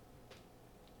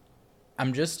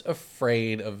 I'm just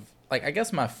afraid of, like, I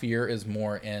guess my fear is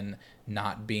more in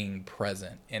not being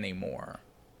present anymore.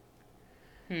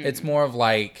 It's more of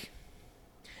like,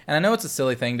 and I know it's a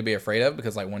silly thing to be afraid of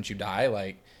because like once you die,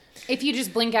 like, If you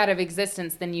just blink out of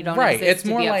existence, then you don't Right, exist it's to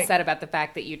more be like- upset about the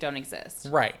fact that you don't exist.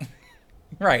 right,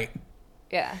 right.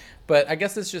 Yeah. But I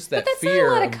guess it's just that that's not a fear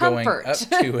lot of of going comfort. up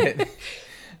to it.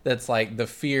 That's like the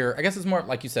fear. I guess it's more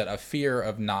like you said, a fear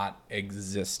of not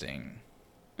existing,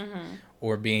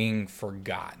 or being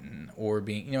forgotten, or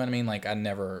being, you know what I mean? Like I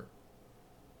never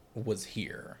was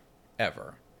here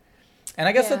ever, and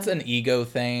I guess Yeah. that's an ego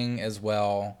thing as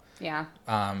well. Yeah.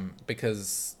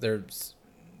 Because there's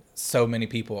so many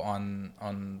people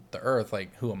on the earth.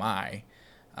 Like, who am I?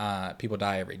 People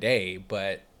die every day,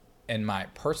 but in my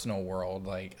personal world,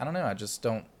 like, I don't know, I just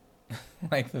don't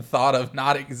like the thought of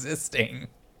not existing.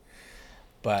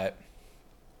 But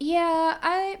Yeah,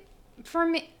 I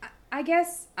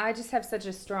guess I just have such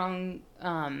a strong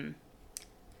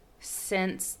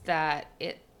sense that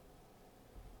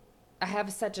I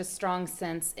have such a strong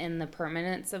sense in the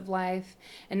permanence of life,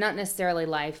 and not necessarily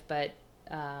life, but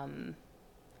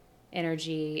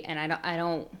energy. And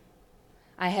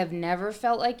I have never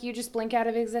felt like you just blink out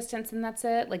of existence and that's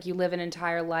it. Like you live an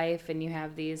entire life and you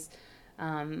have these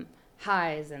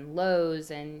highs and lows,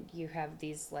 and you have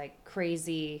these like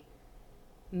crazy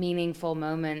meaningful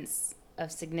moments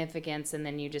of significance, and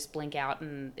then you just blink out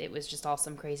and it was just all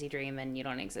some crazy dream and you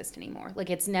don't exist anymore. Like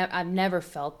I've never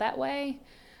felt that way.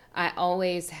 I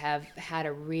always have had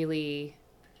a really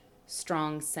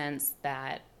strong sense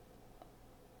that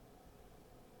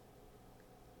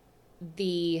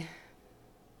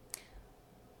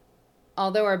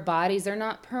although our bodies are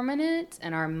not permanent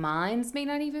and our minds may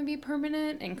not even be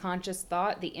permanent in conscious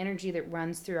thought, the energy that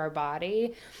runs through our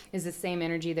body is the same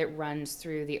energy that runs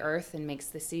through the earth and makes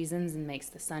the seasons and makes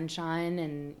the sunshine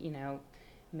and,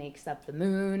 makes up the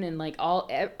moon, and like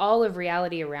all of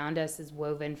reality around us is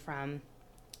woven from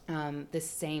this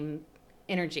same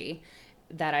energy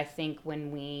that I think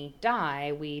when we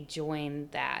die, we join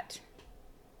that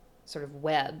sort of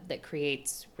web that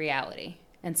creates reality.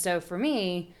 And so for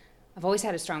me, I've always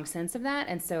had a strong sense of that.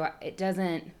 And so it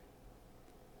doesn't,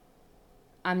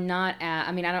 I'm not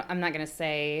going to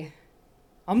say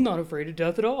I'm not afraid of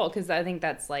death at all, because I think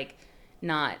that's like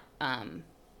not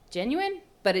genuine,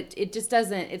 but it just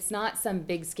doesn't, it's not some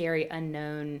big, scary,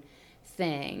 unknown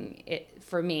thing.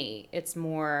 For me, it's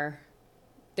more,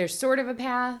 there's sort of a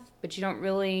path, but you don't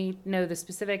really know the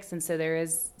specifics. And so there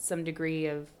is some degree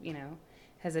of,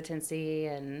 hesitancy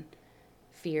and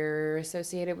fear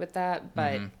associated with that.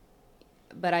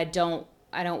 But I don't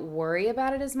worry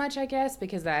about it as much, I guess,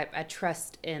 because I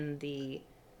trust in the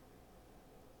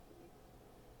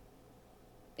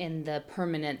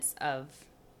permanence of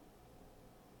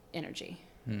energy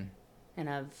and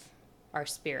of our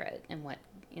spirit and what,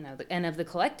 and of the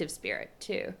collective spirit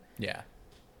too. yeah.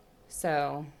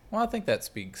 So, Well, I think that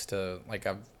speaks to, like,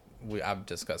 I've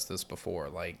discussed this before.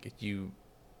 Like,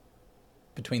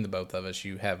 between the both of us,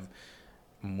 you have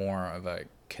more of a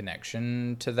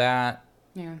connection to that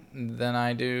yeah. than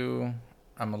I do.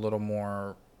 I'm a little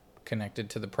more connected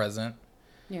to the present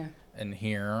Yeah. and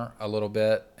here a little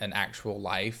bit, and actual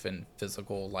life and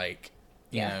physical, like,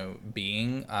 Yeah.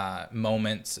 being,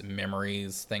 moments,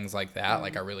 memories, things like that.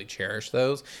 Like, I really cherish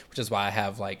those, which is why I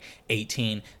have like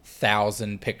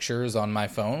 18,000 pictures on my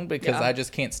phone, because Yeah. I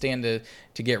just can't stand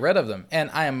to get rid of them. And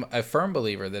I am a firm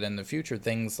believer that in the future,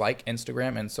 things like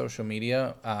Instagram and social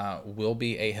media will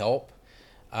be a help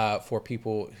for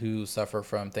people who suffer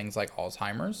from things like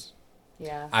Alzheimer's.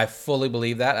 Yeah. I fully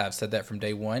believe that. I've said that from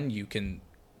day one. You can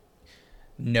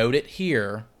note it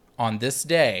here on this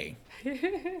day.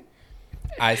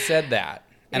 I said that.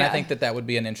 And I Yeah. think that would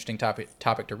be an interesting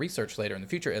topic to research later in the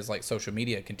future as like social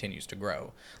media continues to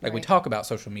grow. Like we Right. talk about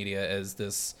social media as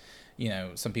this,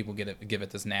 some people give it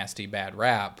this nasty bad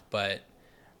rap, but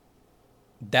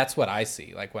that's what I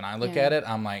see. Like when I look Yeah. at it,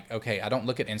 I'm like, okay, I don't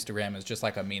look at Instagram as just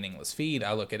like a meaningless feed.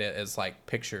 I look at it as like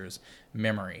pictures,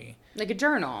 memory. Like a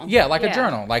journal. Yeah, like a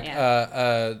journal, like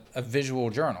Yeah. a visual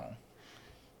journal.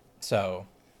 So,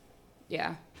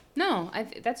 Yeah. No,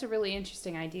 that's a really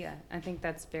interesting idea. I think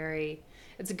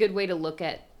it's a good way to look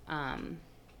at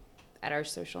our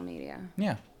social media.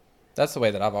 Yeah. That's the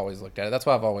way that I've always looked at it. That's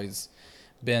why I've always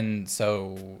been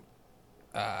so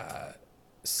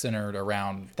centered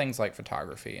around things like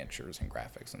photography, pictures, and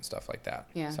graphics and stuff like that.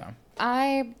 Yeah. So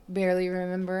I barely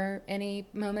remember any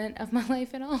moment of my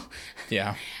life at all.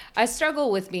 yeah. I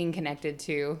struggle with being connected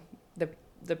to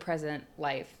the present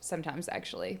life sometimes,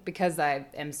 actually, because I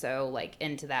am so like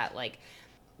into that. Like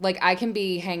I can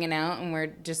be hanging out and we're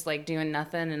just like doing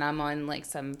nothing, and I'm on like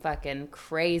some fucking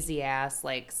crazy ass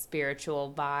like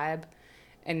spiritual vibe,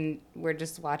 and we're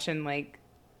just watching like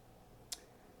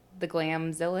the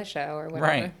Glamzilla show or whatever.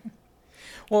 Right.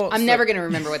 Well, I'm never going to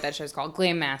remember what that show's called.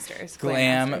 Glam Masters.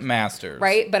 Glam Masters.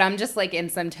 Right? But I'm just like in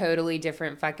some totally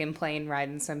different fucking plane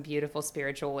riding some beautiful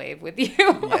spiritual wave with you.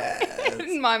 Yes.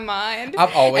 In my mind.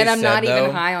 I've always And I'm said, not though,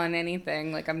 even high on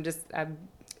anything. Like I'm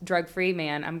drug free,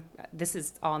 man. This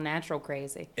is all natural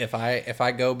crazy. If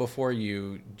I go before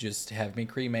you, just have me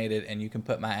cremated and you can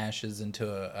put my ashes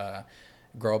into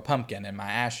grow a pumpkin in my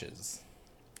ashes.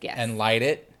 Yes. And light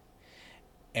it.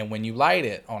 And when you light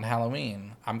it on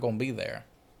Halloween, I'm going to be there.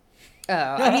 Oh,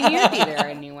 I mean, you'd be there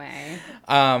anyway.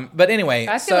 But anyway,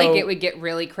 I feel like it would get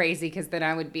really crazy because then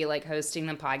I would be like hosting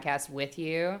the podcast with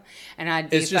you, and I'd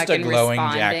be it's just fucking a glowing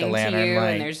responding jack-o'-lantern, to you, like,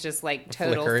 and there's just like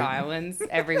total flickering. silence.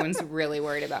 Everyone's really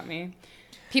worried about me.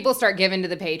 People start giving to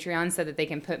the Patreon so that they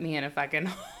can put me in a fucking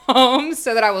home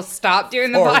so that I will stop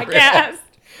doing the For podcast.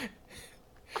 real.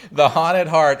 The haunted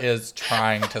heart is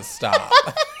trying to stop.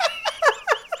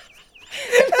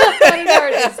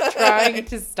 Leonard is trying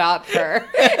to stop her.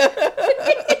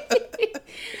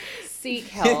 Seek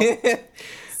help.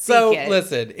 So, Seek it.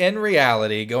 listen, in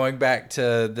reality, going back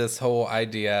to this whole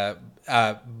idea,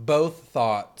 both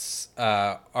thoughts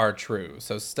are true.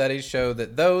 So studies show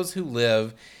that those who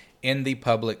live in the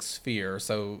public sphere,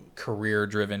 so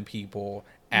career-driven people,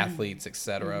 athletes,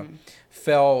 etc.,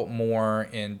 fell more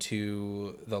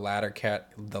into the latter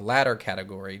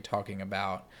category, talking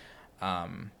about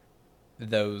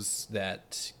those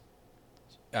that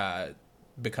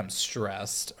become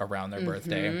stressed around their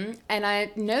birthday. And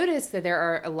I noticed that there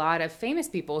are a lot of famous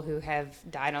people who have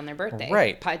died on their birthday.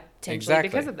 Right. Potentially Exactly.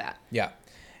 because of that. Yeah.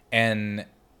 And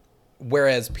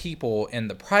whereas people in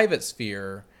the private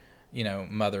sphere, you know,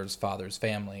 mothers, fathers,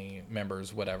 family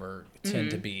members, whatever, tend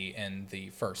to be in the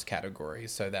first category.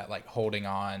 So that like holding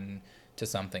on to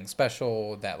something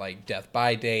special, that like death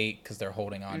by date, because they're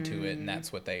holding on to it, and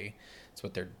that's what they're,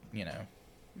 you know,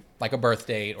 like a birth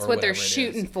date or That's what whatever they're it is.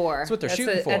 shooting for. That's what they're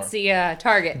shooting for. That's the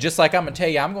target. Just like I'm going to tell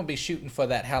you, I'm going to be shooting for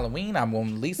that Halloween. I'm going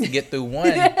to at least get through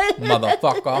one,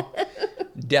 motherfucker.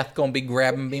 Death going to be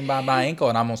grabbing me by my ankle,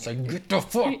 and I'm going to say, get the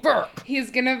fuck back.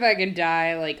 He's going to fucking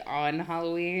die, like, on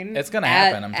Halloween. It's going to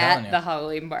happen, I'm telling you. At the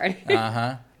Halloween party.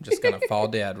 Uh-huh. Just going to fall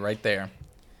dead right there.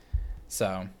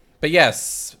 So, but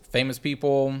yes, famous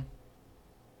people,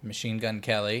 Machine Gun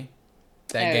Kelly,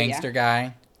 that gangster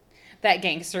guy. That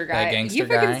gangster guy. That gangster you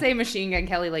fucking guy. say Machine Gun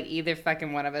Kelly like either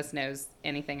fucking one of us knows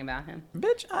anything about him.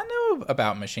 Bitch, I know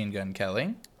about Machine Gun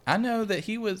Kelly. I know that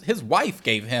his wife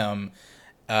gave him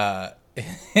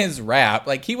his rap.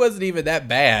 Like, he wasn't even that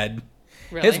bad.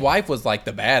 Really? His wife was like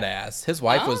the badass. His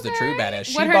wife was the true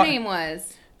badass. What her name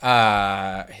was?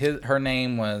 Her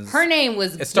name was... Her name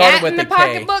was It started Gat with in the a K.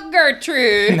 Pocketbook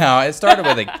Gertrude. No, it started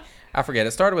with a... I forget.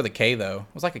 It started with a K, though.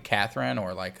 It was like a Catherine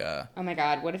or like a... Oh my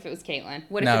god, what if it was Caitlyn?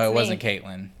 What if No, it's it wasn't me?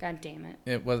 Caitlyn. God damn it.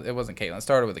 It wasn't Caitlyn. It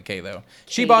started with a K, though.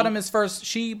 She Katie. bought him his first...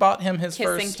 Kissing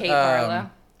Kate Barlow.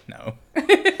 No.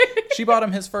 She bought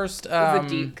him his first It was a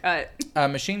deep cut.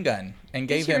 machine gun and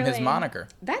gave she him his really? moniker.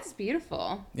 That's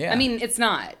beautiful. Yeah. I mean, it's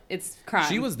not. It's crime.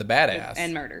 She was the badass.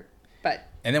 And murder. But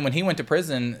And then when he went to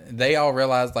prison, they all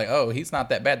realized, like, oh, he's not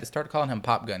that bad. They started calling him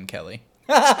Pop Gun Kelly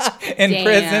in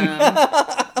prison.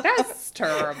 That's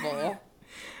terrible.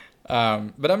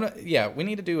 But I'm not, yeah, we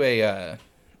need to do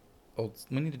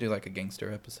we need to do like a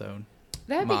gangster episode.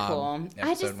 That'd be Mob cool.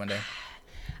 episode one day.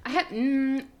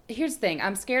 Here's the thing.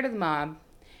 I'm scared of the mob,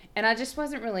 and I just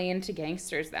wasn't really into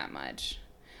gangsters that much.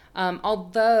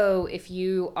 Although, if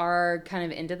you are kind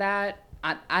of into that,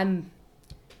 I'm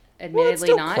admittedly Well, it's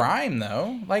still not. crime,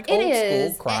 though. Like, It old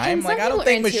is. school crime. And some Like, I don't people are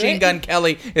think into Machine it. Gun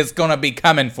Kelly is going to be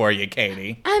coming for you,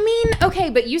 Katie. I mean, okay,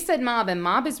 but you said mob, and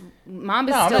mob is Mob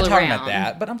is No, I'm still not talking around. about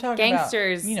that, but I'm talking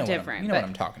Gangsters about you know different. you know but what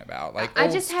I'm talking about. Like I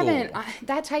old just school. haven't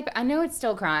that type. I know it's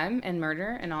still crime and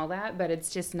murder and all that, but it's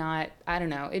just not. I don't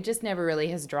know. It just never really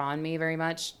has drawn me very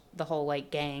much. The whole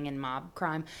like gang and mob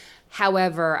crime.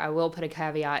 However, I will put a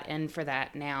caveat in for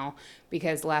that now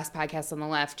because Last Podcast on the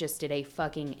Left just did a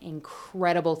fucking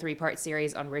incredible 3-part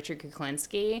series on Richard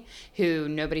Kuklinski, who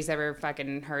nobody's ever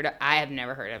fucking heard of. I have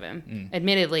never heard of him.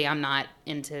 Admittedly, I'm not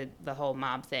into the whole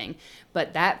mob thing,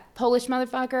 but that Polish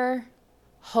motherfucker,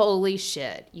 holy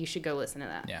shit, you should go listen to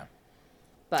that. Yeah.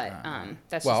 But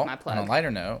that's Well, just my plug. on a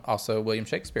lighter note, also William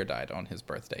Shakespeare died on his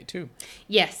birthday too.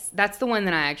 Yes, that's the one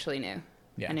that I actually knew.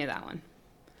 Yeah. I knew that one.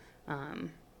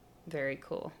 Very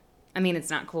cool. I mean, it's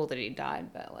not cool that he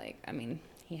died, but like, I mean,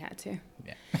 he had to.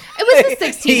 Yeah. It was the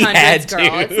 1600s, He had girl.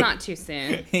 to. It's not too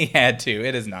soon. He had to.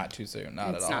 It is not too soon.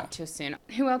 Not It's at all. not too soon.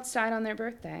 Who else died on their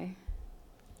birthday?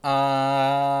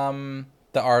 The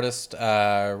artist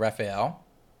Raphael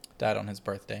died on his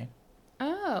birthday.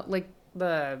 Oh, like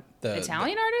the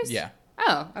Italian artist? Yeah.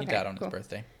 Oh, okay. He died on cool. his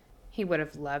birthday. He would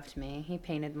have loved me. He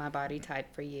painted my body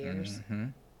type for years. Mm-hmm.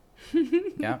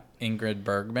 Yeah. Ingrid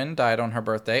Bergman died on her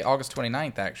birthday, August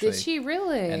 29th, actually. Did she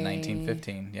really? In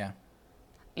 1915, yeah.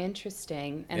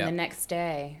 Interesting. And Yep. the next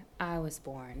day, I was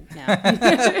born. No.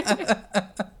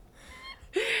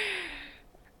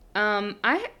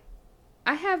 I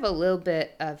have a little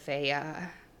bit of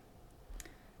a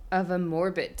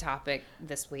morbid topic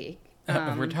this week.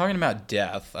 If we're talking about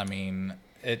death, I mean,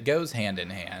 it goes hand in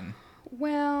hand.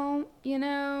 Well, you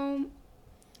know,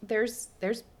 there's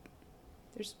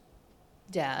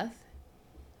death,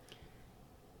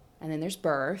 and then there's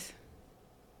birth,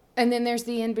 and then there's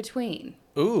the in between.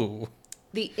 Ooh.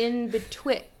 The in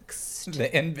betwixt.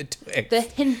 The in-betwixt. The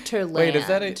hinterland. Wait, is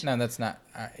that it? No, that's not.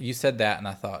 You said that, and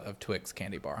I thought of Twix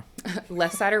candy bar.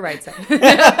 Left side or right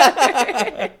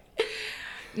side?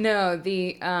 No,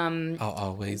 the I'll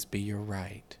always be your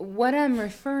right. what I'm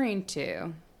referring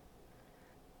to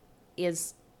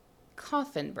is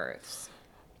coffin births.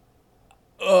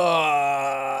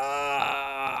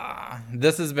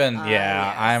 This has been,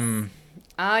 yes. I'm.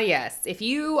 Yes. If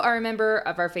you are a member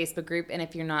of our Facebook group, and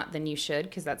if you're not, then you should,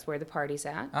 because that's where the party's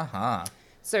at. Uh-huh.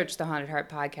 Search the Haunted Heart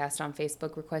Podcast on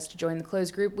Facebook. Request to join the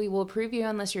closed group. We will approve you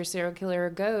unless you're a serial killer or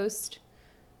ghost.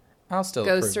 I'll still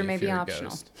Ghosts approve are you if maybe you're a optional.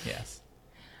 ghost. Yes.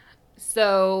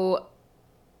 So,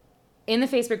 in the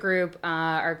Facebook group,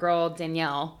 our girl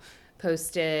Danielle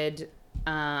posted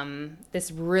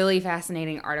this really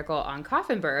fascinating article on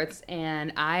coffin births,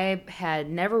 and I had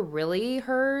never really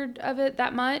heard of it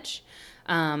that much.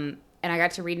 And I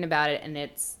got to reading about it, and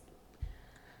it's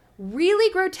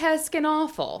really grotesque and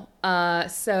awful.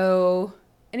 So,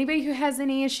 anybody who has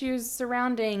any issues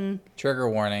surrounding Trigger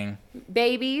warning.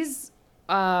 babies,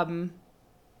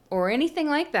 or anything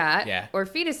like that, Yeah. or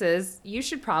fetuses, you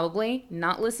should probably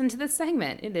not listen to this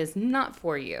segment. It is not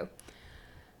for you.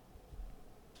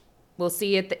 We'll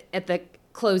see you at the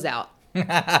closeout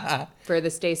for the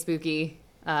Stay Spooky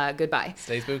goodbye.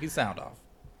 Stay spooky, sound off.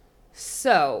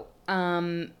 So,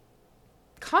 coffin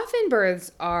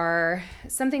births are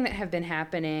something that have been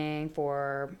happening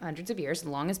for hundreds of years, as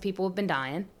long as people have been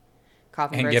dying.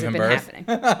 Coffin And births have giving been birth.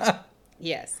 happening.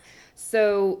 Yes.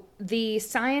 So the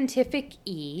scientific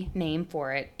name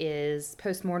for it is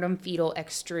postmortem fetal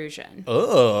extrusion.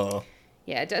 Oh.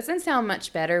 Yeah, it doesn't sound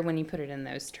much better when you put it in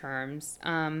those terms.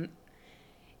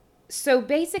 So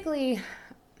basically,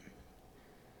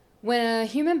 when a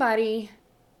human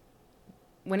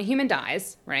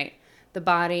dies, right, the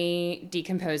body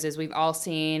decomposes. We've all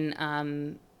seen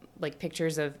like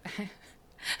pictures of. I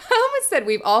almost said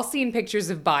we've all seen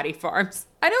pictures of body farms.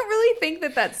 I don't really think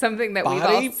that that's something that we've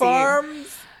all Body seen.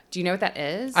 farms? Do you know what that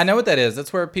is? I know what that is.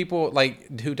 That's where people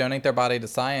like who donate their body to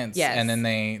science, Yes. and then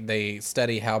they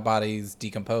study how bodies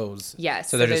decompose. Yes.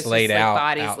 So they're there's just laid out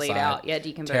bodies outside. laid out. Yeah,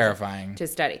 decomposing. Terrifying. To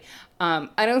study. I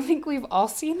don't think we've all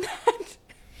seen that.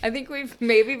 I think we've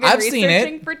maybe been I've seen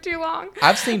researching it. for too long.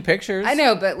 I've seen pictures. I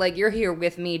know, but like you're here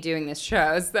with me doing this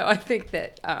show, so I think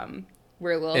that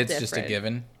we're a little It's different. just a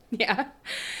given. Yeah.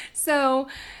 So,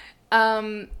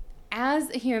 as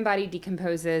a human body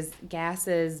decomposes,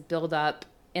 gases build up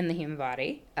in the human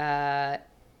body as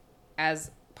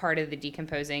part of the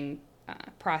decomposing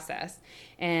process.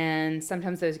 And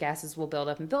sometimes those gases will build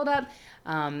up,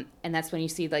 and that's when you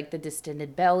see like the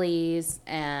distended bellies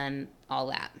and all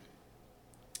that.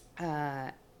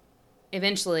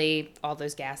 Eventually, all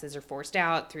those gases are forced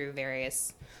out through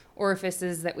various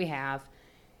orifices that we have,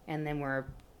 and then we're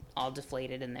all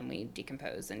deflated, and then we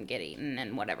decompose and get eaten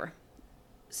and whatever.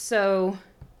 So,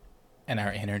 And our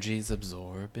energies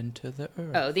absorb into the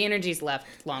earth. the energy's left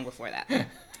long before that.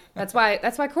 That's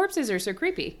why corpses are so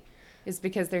creepy. is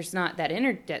because there's not that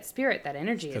that spirit, that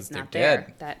energy is Because they're not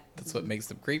there. dead. That's what makes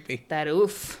them creepy. That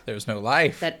oof. There's no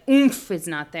life. That oomph is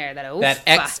not there. That oof. That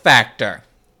X factor.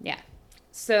 Yeah.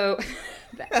 So,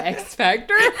 the X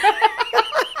factor?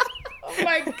 Oh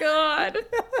my God.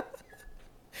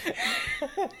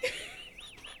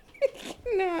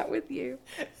 Not with you.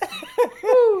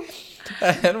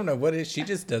 I don't know what it is. She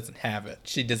just doesn't have it.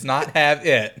 She does not have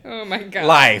it. Oh my God.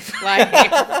 Life.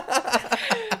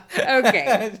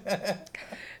 Okay.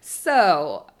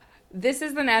 So, this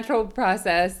is the natural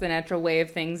process, the natural way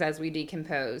of things as we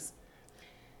decompose.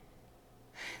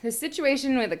 The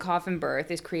situation with a coffin birth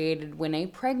is created when a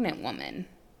pregnant woman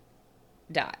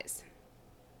dies.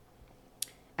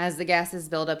 As the gases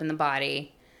build up in the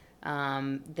body,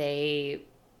 there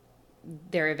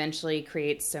eventually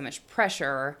creates so much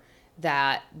pressure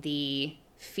that the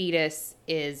fetus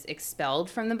is expelled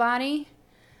from the body.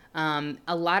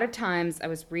 A lot of times, I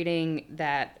was reading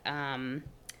that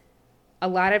a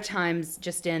lot of times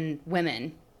just in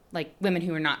women, like women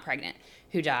who are not pregnant,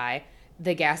 who die,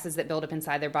 the gases that build up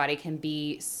inside their body can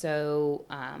be so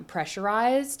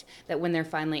pressurized that when they're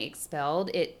finally expelled,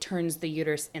 it turns the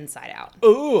uterus inside out.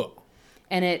 Ooh.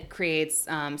 And it creates,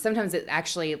 sometimes it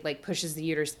actually like pushes the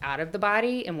uterus out of the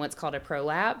body in what's called a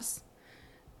prolapse.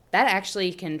 That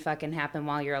actually can fucking happen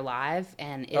while you're alive,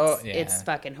 and it's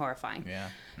fucking horrifying. Yeah.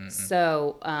 Mm-mm.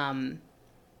 So,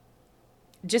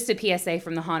 just a PSA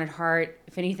from the Haunted Heart,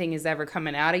 if anything is ever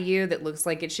coming out of you that looks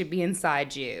like it should be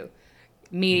inside you,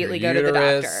 immediately go to the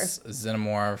doctor.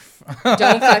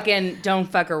 Xenomorph.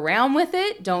 Don't fuck around with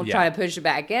it. Don't try to push it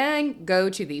back in. Go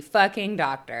to the fucking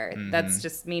doctor. Mm-hmm. That's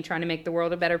just me trying to make the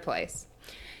world a better place.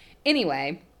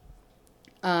 Anyway,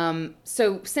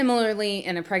 so similarly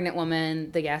in a pregnant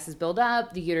woman, the gases build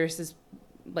up, the uterus is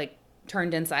like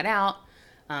turned inside out,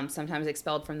 sometimes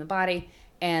expelled from the body,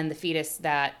 and the fetus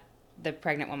that the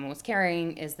pregnant woman was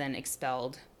carrying is then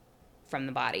expelled from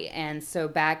the body. And so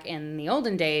back in the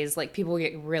olden days, like people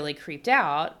get really creeped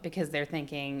out because they're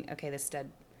thinking, okay, this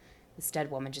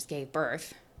dead woman just gave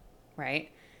birth,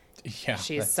 right? Yeah.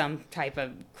 She's some type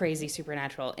of crazy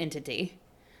supernatural entity.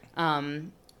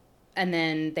 And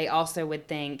then they also would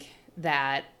think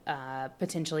that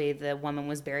potentially the woman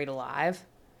was buried alive.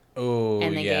 Oh,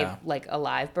 and they yeah. gave like a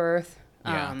live birth.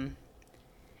 Yeah.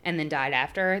 And then died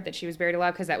after that she was buried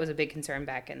alive, because that was a big concern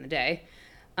back in the day.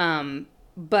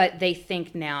 But they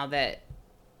think now that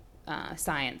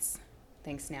science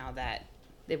thinks now that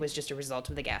it was just a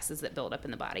result of the gases that build up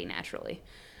in the body naturally.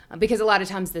 Because a lot of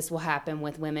times this will happen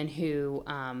with women who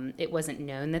it wasn't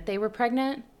known that they were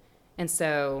pregnant. And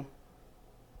so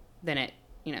then it,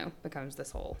 becomes this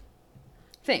whole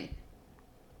thing.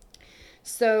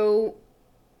 So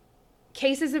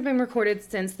cases have been recorded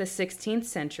since the 16th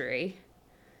century.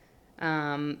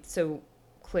 So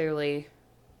clearly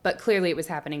it was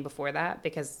happening before that,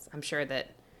 because I'm sure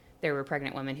that there were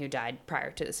pregnant women who died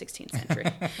prior to the 16th century.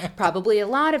 Probably a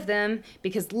lot of them,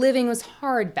 because living was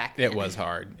hard back then. It was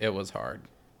hard.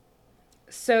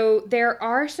 So there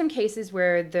are some cases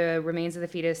where the remains of the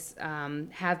fetus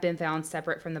have been found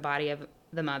separate from the body of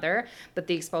the mother, but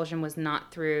the expulsion was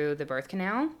not through the birth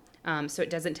canal. So it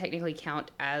doesn't technically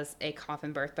count as a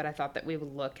coffin birth, but I thought that we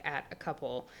would look at a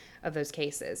couple of those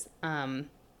cases.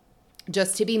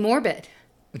 Just to be morbid.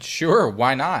 Sure,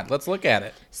 why not? Let's look at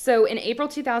it. So in April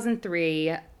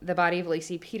 2003, the body of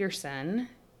Lacey Peterson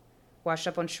washed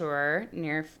up on shore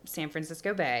near San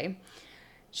Francisco Bay.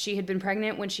 She had been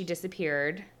pregnant when she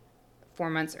disappeared 4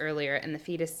 months earlier, and the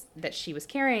fetus that she was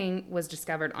carrying was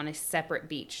discovered on a separate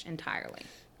beach entirely.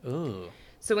 Ooh.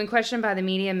 So when questioned by the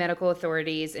media, medical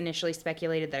authorities initially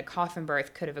speculated that a coffin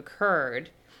birth could have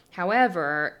occurred.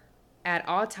 However, at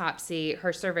autopsy,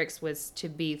 her cervix was to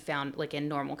be found like in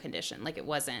normal condition. Like it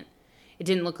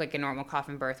didn't look like a normal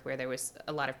coffin birth where there was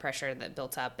a lot of pressure that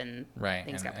built up and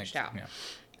things got pushed out.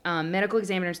 Yeah. Medical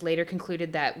examiners later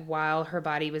concluded that while her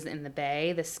body was in the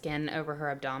bay, the skin over her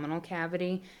abdominal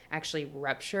cavity actually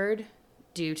ruptured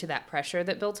due to that pressure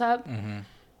that built up. Mm-hmm.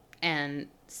 And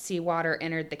seawater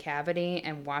entered the cavity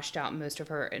and washed out most of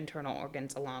her internal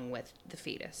organs along with the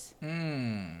fetus.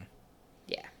 Mm.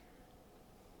 Yeah.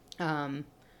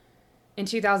 In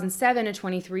 2007, a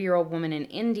 23-year-old woman in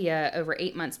India, over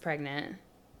 8 months pregnant,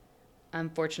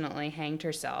 unfortunately hanged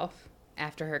herself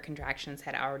after her contractions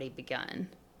had already begun.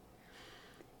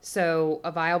 So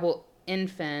a viable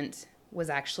infant was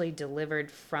actually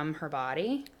delivered from her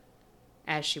body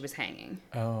as she was hanging.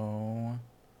 Oh.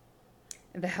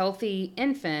 The healthy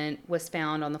infant was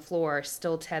found on the floor,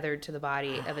 still tethered to the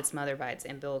body of its mother by its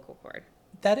umbilical cord.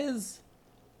 That is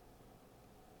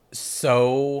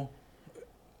so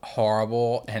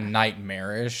horrible and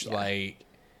nightmarish. Yeah. Like,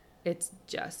 It's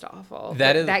just awful.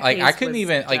 That is like case I couldn't was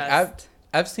even like just-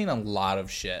 I've seen a lot of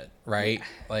shit, right?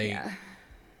 Like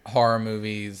horror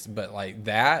movies, but like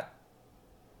that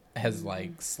has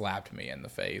like slapped me in the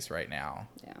face right now.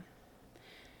 Yeah.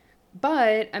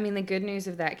 But I mean, the good news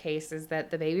of that case is that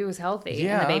the baby was healthy and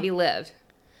Yeah. the baby lived.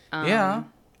 Yeah.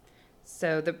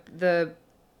 So the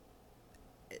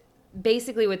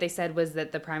basically what they said was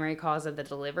that the primary cause of the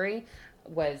delivery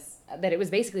was that it was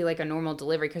basically like a normal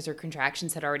delivery because her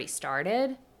contractions had already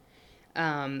started.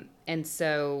 And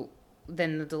so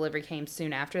then the delivery came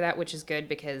soon after that, which is good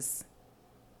because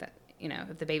that, you know,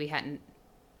 if it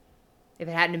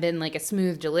hadn't been like a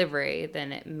smooth delivery,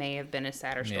 then it may have been a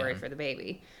sadder story for the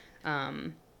baby.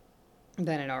 Than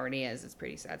it already is. It's a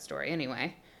pretty sad story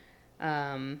anyway.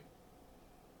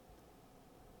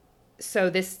 So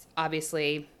this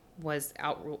obviously was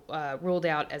ruled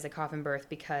out as a coffin birth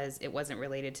because it wasn't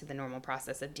related to the normal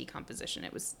process of decomposition.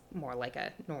 It was more like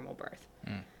a normal birth.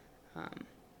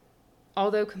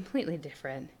 Although completely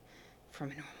different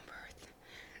from a normal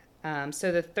birth.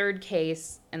 So the third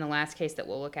case and the last case that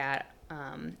we'll look at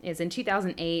is in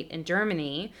 2008 in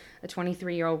Germany. A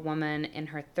 23-year-old woman in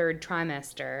her third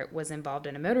trimester was involved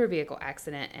in a motor vehicle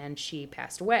accident and she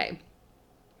passed away.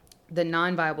 The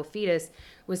non-viable fetus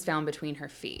was found between her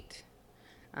feet.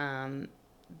 The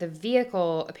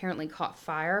vehicle apparently caught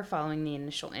fire following the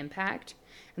initial impact,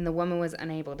 and the woman was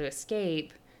unable to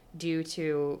escape due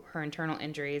to her internal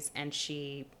injuries, and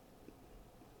she,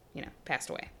 passed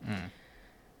away.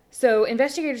 So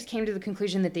investigators came to the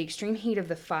conclusion that the extreme heat of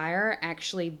the fire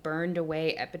actually burned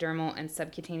away epidermal and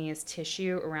subcutaneous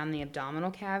tissue around the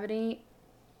abdominal cavity,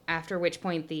 after which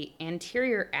point the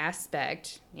anterior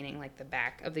aspect, meaning like the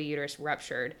back of the uterus,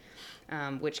 ruptured,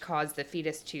 which caused the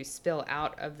fetus to spill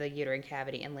out of the uterine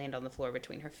cavity and land on the floor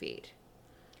between her feet.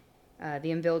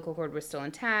 The umbilical cord was still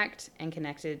intact and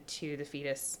connected to the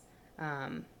fetus,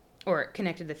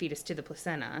 connected the fetus to the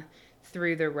placenta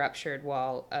through the ruptured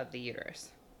wall of the uterus.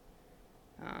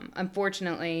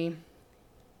 Unfortunately,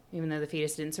 even though the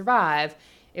fetus didn't survive,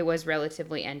 it was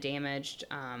relatively undamaged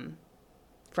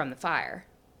from the fire,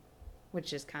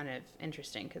 which is kind of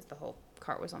interesting because the whole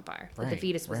cart was on fire. But the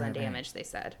fetus was undamaged, they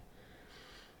said.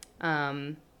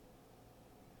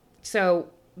 So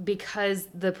because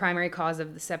the primary cause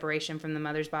of the separation from the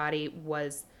mother's body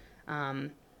was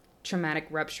traumatic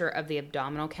rupture of the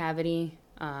abdominal cavity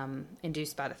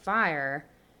induced by the fire,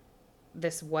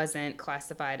 this wasn't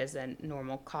classified as a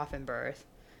normal coffin birth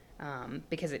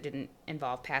because it didn't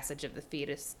involve passage of the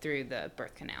fetus through the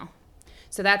birth canal.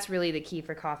 So that's really the key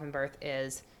for coffin birth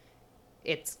is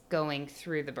it's going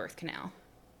through the birth canal.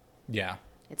 Yeah.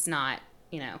 It's not,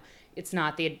 it's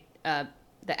not the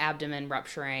abdomen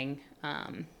rupturing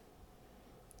and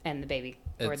the baby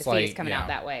or the fetus coming out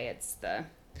that way. It's the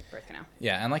birth canal.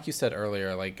 Yeah, and like you said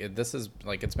earlier, this is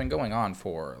it's been going on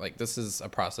for this is a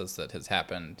process that has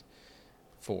happened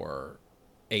for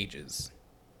ages,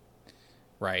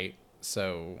 right?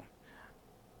 So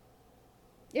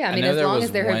yeah, I mean, as long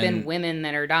as there have been women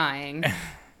that are dying,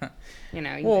 you've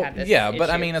had this issue. But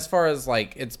I mean, as far as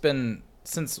it's been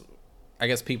since I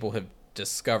guess people have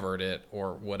discovered it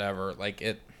or whatever, I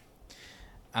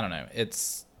don't know,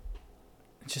 it's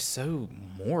just so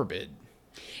morbid.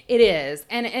 It is.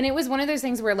 And it was one of those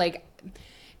things where a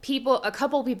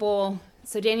couple people,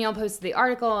 so Danielle posted the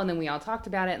article and then we all talked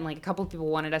about it and a couple people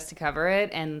wanted us to cover it.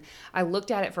 And I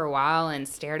looked at it for a while and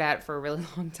stared at it for a really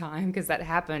long time because that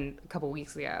happened a couple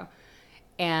weeks ago.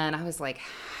 And I was like,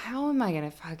 how am I going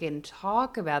to fucking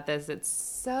talk about this? It's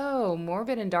so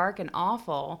morbid and dark and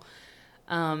awful.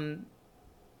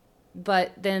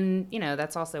 But then,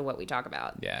 that's also what we talk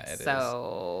about. Yeah, it is.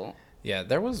 So... Yeah,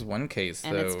 there was one case,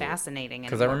 and it's fascinating.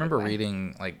 Because I remember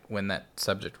reading, when that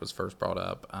subject was first brought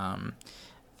up,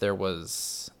 there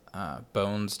was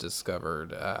bones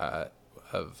discovered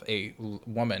of a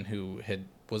woman who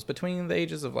was between the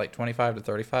ages of 25 to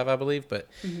 35, I believe, but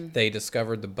they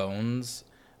discovered the bones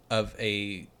of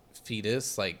a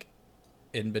fetus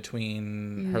in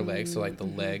between her legs. So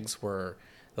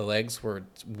the legs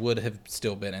would have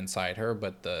still been inside her,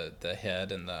 but the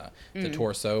head and the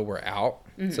torso were out.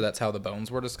 So that's how the bones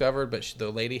were discovered. But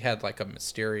the lady had a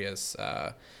mysterious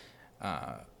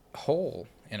hole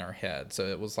in her head. So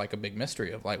it was a big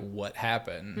mystery of what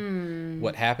happened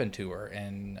to her.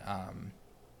 And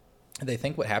they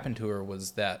think what happened to her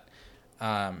was that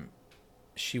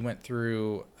she went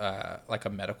through a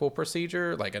medical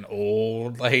procedure, an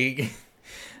old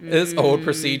this old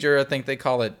procedure. I think they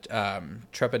call it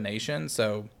trepanation.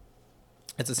 So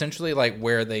it's essentially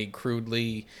where they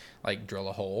crudely drill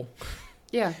a hole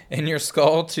in your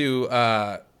skull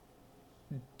to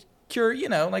cure,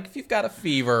 like if you've got a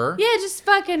fever. Yeah, just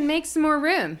fucking make some more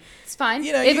room. It's fine.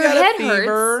 You if you her got a head fever.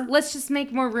 hurts, let's just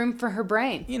make more room for her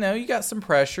brain. You got some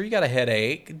pressure, you got a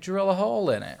headache, drill a hole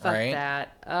in it, Fuck right?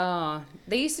 that. Oh,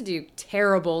 they used to do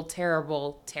terrible,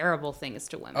 terrible, terrible things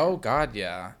to women. Oh, God,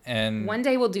 yeah. And One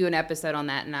day we'll do an episode on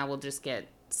that, and I will just get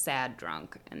sad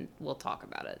drunk, and we'll talk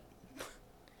about it.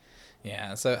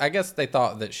 yeah, so I guess they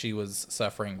thought that she was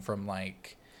suffering from,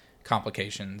 like,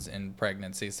 complications in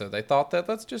pregnancy, so they thought that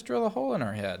let's just drill a hole in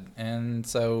her head. And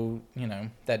so,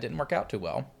 that didn't work out too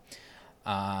well.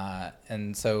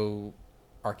 And so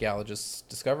archaeologists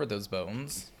discovered those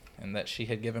bones and that she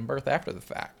had given birth after the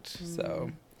fact. So,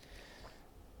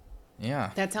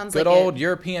 yeah. That sounds good like old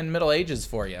European Middle Ages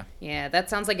for you. Yeah, that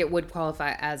sounds like it would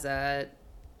qualify as a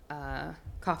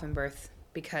coffin birth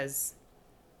because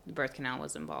the birth canal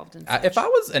was involved. And If I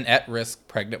was an at-risk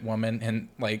pregnant woman in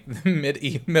like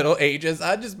the Middle Ages,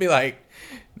 I'd just be like,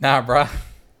 nah, bruh,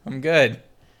 I'm good.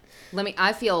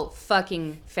 I feel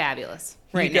fucking fabulous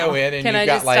right you go now. in and Can you I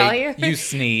got just tell like you? you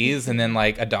sneeze and then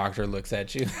like a doctor looks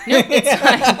at you. No, it's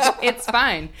fine. It's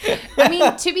fine. I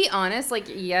mean, to be honest, like,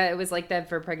 yeah, it was like that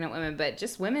for pregnant women, but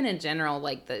just women in general,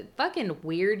 like the fucking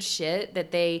weird shit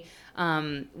that they,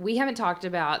 we haven't talked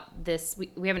about this.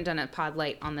 We haven't done a pod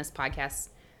light on this podcast.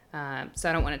 So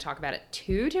I don't want to talk about it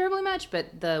too terribly much,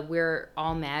 but the We're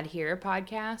All Mad Here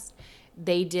podcast,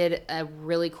 they did a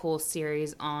really cool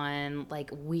series on like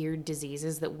weird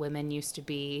diseases that women used to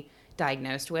be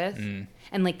diagnosed with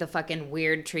and like the fucking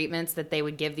weird treatments that they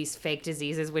would give these fake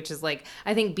diseases, which is like,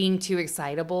 I think being too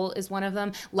excitable is one of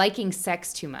them. Liking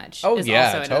sex too much is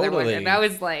also another one. And I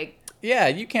was like, yeah,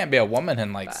 you can't be a woman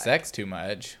and like sex too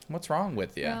much. What's wrong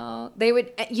with you? well, they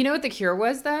would, you know what the cure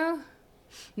was though?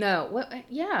 No, what?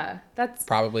 Yeah, that's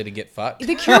Probably to get fucked.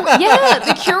 the cure. Yeah,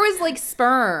 the cure was like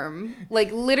sperm,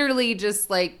 like literally just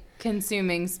like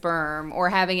consuming sperm or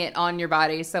having it on your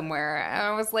body somewhere. And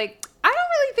I was like, I don't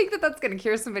really think that that's going to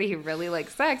cure somebody who really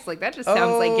likes sex. Like that just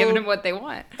sounds like giving them what they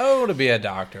want. Oh, to be a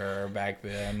doctor back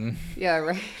then. Yeah,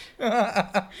 right.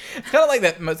 It's kind of like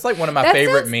that. It's like one of my That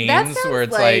favorite sounds- memes that sounds where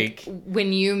it's like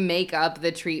when you make up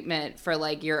the treatment for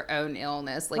like your own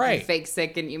illness, like Right. you fake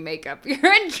sick and you make up your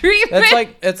own treatment.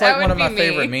 it's That like one would of my be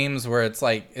favorite me. memes where it's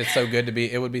like it's so good to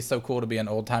be. It would be so cool to be an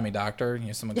old timey doctor.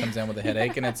 Someone comes in with a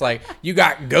headache and it's like you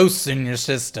got ghosts in your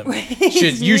system.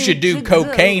 You should do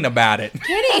cocaine about it.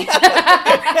 Kidding.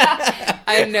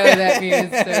 I know that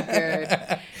meme is so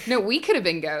good. No, we could have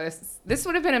been ghosts. This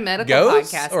would have been a medical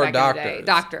Ghosts podcast or back in the day. doctors?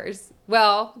 Doctors.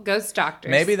 Well, ghost doctors.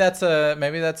 Maybe that's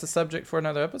a subject for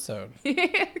another episode.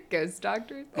 Ghost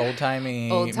doctors. Old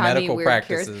timey Old-timey medical weird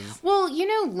practices. cures. Well,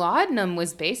 laudanum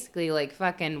was basically like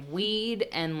fucking weed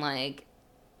and like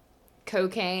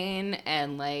cocaine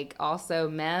and like also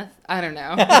meth. I don't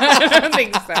know. I don't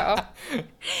think so.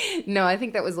 No, I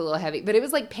think that was a little heavy, but it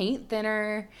was like paint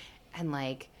thinner and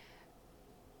like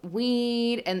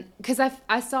weed. And because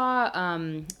I saw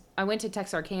I went to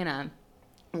Texarkana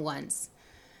once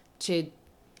to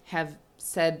have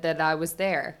said that I was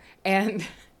there, and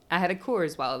I had a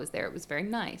Coors while I was there. It was very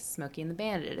nice. Smokey and the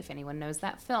Bandit, if anyone knows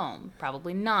that film.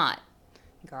 Probably not. I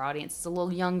think our audience is a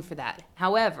little young for that.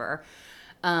 However,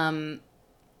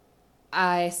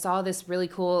 I saw this really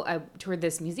cool, I toured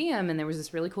this museum and there was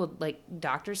this really cool like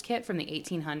doctor's kit from the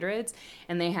 1800s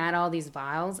and they had all these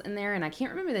vials in there and I can't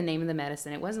remember the name of the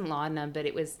medicine. It wasn't laudanum, but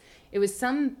it was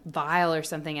some vial or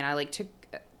something and I like took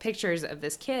pictures of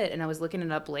this kit and I was looking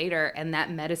it up later and that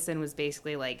medicine was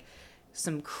basically like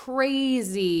some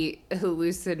crazy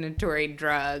hallucinatory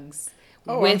drugs.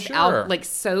 Oh, I'm sure. Like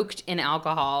soaked in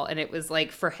alcohol, and it was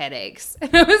like for headaches. And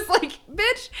I was like,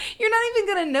 bitch, you're not even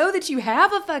gonna know that you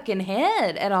have a fucking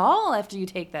head at all after you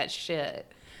take that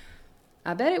shit.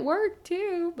 I bet it worked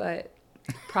too, but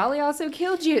probably also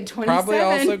killed you at 27. Probably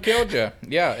also killed you.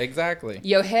 Yeah, exactly.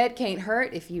 Your head can't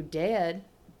hurt if you dead.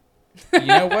 You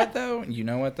know what though?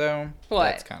 What?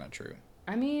 That's kind of true.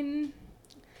 I mean,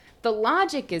 the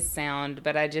logic is sound,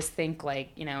 but I just think like,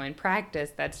 in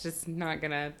practice, that's just you're not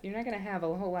gonna have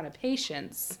a whole lot of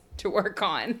patience to work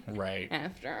on. Right.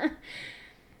 After.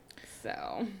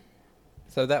 So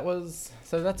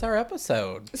that's our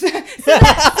episode. So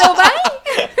bye.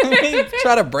 Let me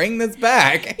try to bring this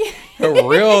back.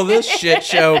 Reel this shit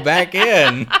show back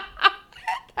in.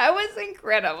 That was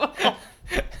incredible.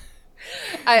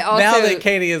 I also, now that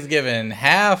Katie has given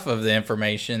half of the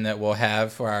information that we'll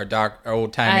have for our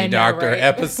old-timey I know, doctor right?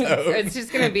 episode. It's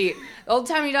just going to be,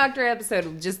 old-timey doctor episode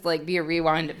will just like be a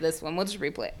rewind of this one. We'll just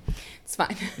replay it. It's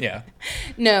fine. Yeah.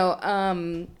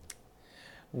 No,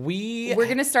 we're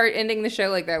going to start ending the show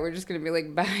like that. We're just going to be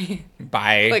like, bye.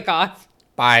 Bye. Click off.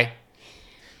 Bye.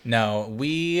 No,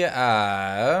 we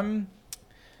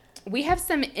we have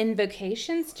some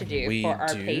invocations to do for our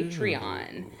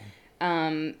Patreon.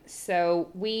 So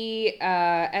we,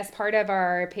 as part of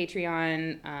our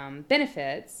Patreon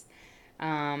benefits,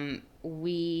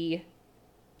 we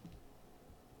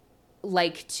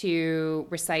like to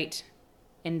recite,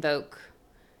 invoke,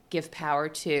 give power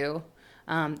to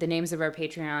the names of our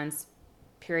patrons.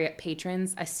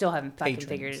 Patrons. I still haven't fucking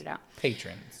figured it out.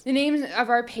 Patrons. The names of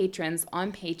our patrons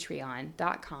on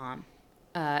patreon.com.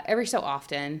 Every so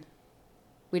often,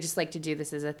 we just like to do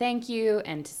this as a thank you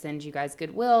and to send you guys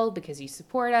goodwill because you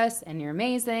support us and you're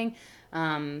amazing.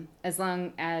 As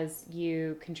long as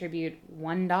you contribute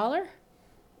 $1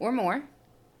 or more,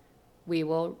 we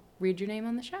will read your name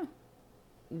on the show.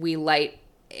 We light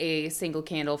a single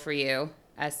candle for you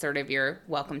as sort of your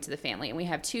welcome to the family. And we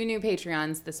have 2 new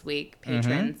Patreons this week.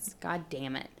 Patrons. God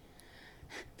damn it.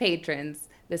 Patrons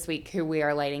this week who we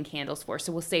are lighting candles for.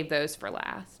 So we'll save those for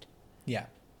last. Yeah.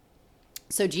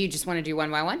 So do you just want to do one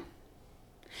by one?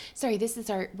 Sorry,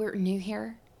 we're new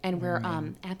here and we're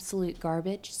absolute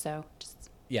garbage. So just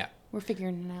we're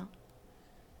figuring it out.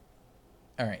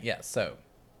 All right. Yeah. So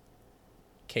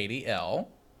Katie L.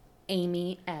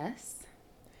 Amy S.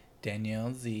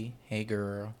 Danielle Z. Hey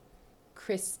girl.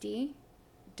 Christy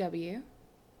W.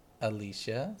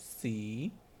 Alicia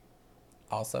C.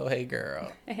 Also, hey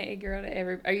girl. Hey girl to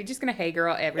everybody. Are you just gonna hey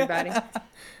girl everybody?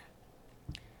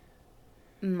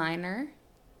 Minor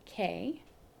K.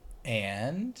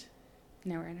 And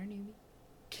Now we're in our newbie.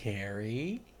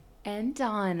 Carrie. And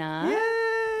Donna.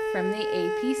 Yay! From the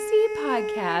APC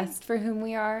podcast, for whom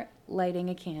we are lighting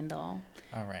a candle.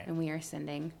 All right. And we are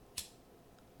sending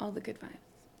all the good vibes.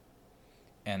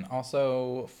 And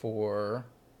also for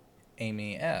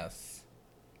Amy S.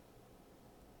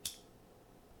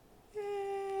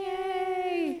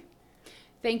 Yay!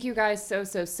 Thank you guys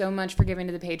so much for giving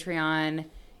to the Patreon.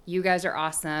 You guys are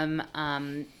awesome.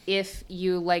 If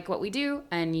you like what we do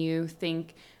and you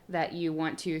think that you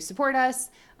want to support us,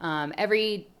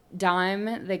 every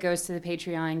dime that goes to the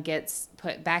Patreon gets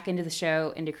put back into the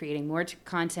show, into creating more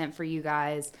content for you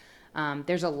guys.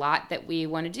 There's a lot that we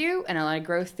want to do and a lot of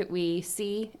growth that we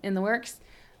see in the works.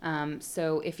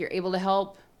 So if you're able to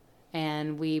help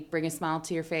and we bring a smile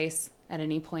to your face at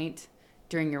any point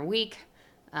during your week,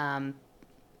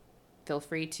 feel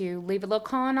free to leave a little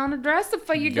comment on the dress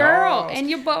for your girl and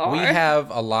your boy. We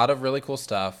have a lot of really cool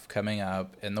stuff coming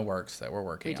up in the works that we're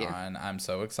working on. I'm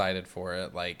so excited for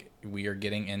it. Like, we are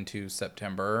getting into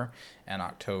September and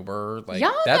October. Like,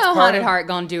 y'all that's know part Haunted of... Heart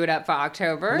gonna do it up for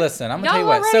October. Listen, I'm gonna y'all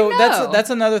tell you what. So know. that's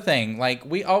another thing. Like,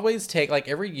 we always take, like,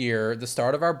 every year, the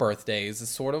start of our birthdays is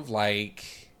sort of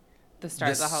like the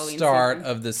start of the Halloween season.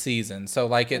 of the season. So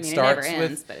like it I mean, starts it never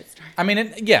with ends, but it starts. I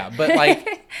mean, yeah, but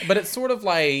like but it's sort of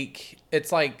like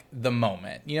it's like the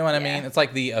moment. You know what I mean? It's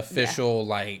like the official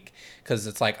like cuz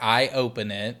it's like I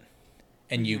open it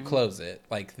and you close it,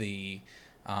 like the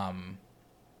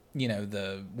you know,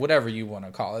 the whatever you want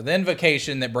to call it, the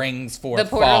invocation that brings forth the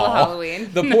portal fall. to Halloween.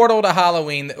 The portal to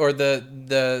Halloween, or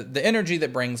the energy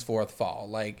that brings forth fall.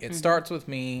 Like it starts with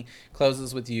me,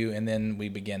 closes with you, and then we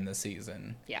begin the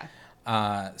season. Yeah.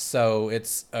 So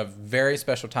it's a very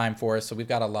special time for us. So we've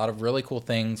got a lot of really cool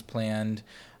things planned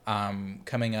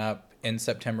coming up in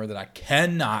September that I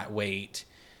cannot wait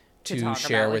to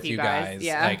share with you guys.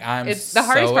 Yeah. Like the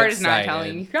hardest part excited. is not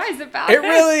telling you guys about it. It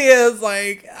really is.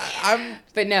 Like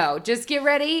But no, just get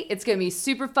ready. It's gonna be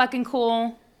super fucking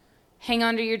cool. Hang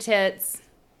on to your tits.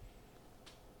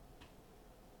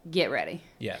 Get ready.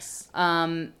 Yes.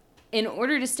 In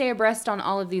order to stay abreast on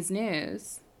all of these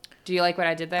news, do you like what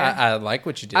I did there? I like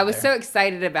what you did. I was so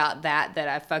excited about that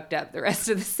I fucked up the rest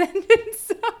of the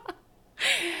sentence.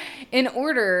 In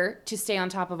order to stay on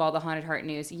top of all the Haunted Heart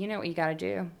news, you know what you got to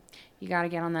do. You got to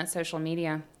get on that social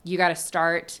media. You got to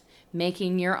start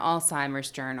making your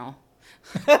Alzheimer's journal,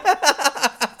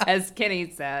 as Kenny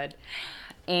said.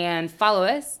 And follow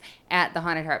us at The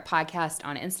Haunted Heart Podcast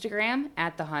on Instagram,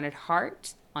 at The Haunted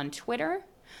Heart on Twitter.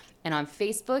 And on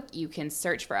Facebook, you can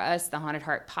search for us, The Haunted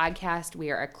Heart Podcast.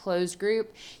 We are a closed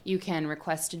group. You can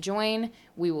request to join.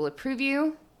 We will approve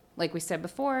you, like we said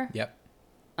before. Yep.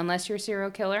 Unless you're a serial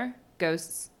killer,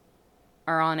 ghosts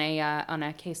are on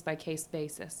a case-by-case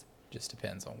basis. Just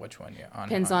depends on which one you're on.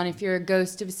 Depends on if you're a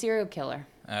ghost of a serial killer.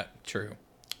 True.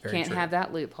 Very Can't true. have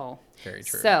that loophole. Very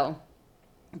true. So,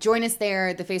 join us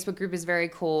there. The Facebook group is very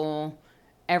cool.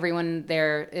 Everyone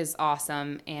there is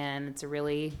awesome, and it's a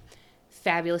really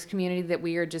fabulous community that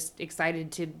we are just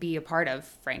excited to be a part of,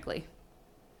 frankly.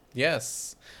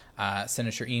 Yes. Send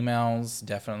us your emails.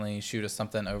 Definitely shoot us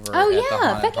something over Oh, at the yeah.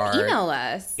 Haunted Fucking Heart. email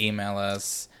us. Email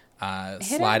us. Hit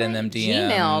Slide up in my them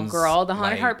DMs. Gmail, girl. The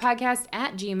Haunted like, Heart Podcast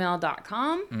at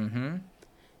gmail.com. Mm-hmm.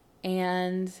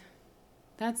 And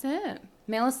that's it.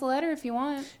 Mail us a letter if you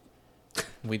want.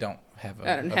 We don't have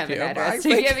I don't have an PO address box. to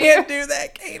We give can't you. do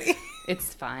that, Katie.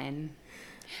 It's fine.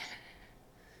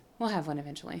 We'll have one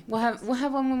eventually. We'll have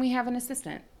one when we have an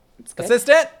assistant. It's good.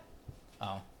 Assistant?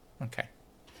 Oh, okay.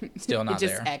 Still not It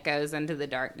just there. echoes into the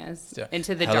darkness. Still-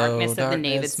 Into the Hello, darkness of the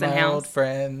darkness, Davidson my old house.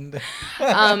 friend.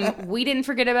 We didn't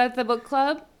forget about the book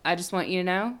club. I just want you to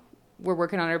know we're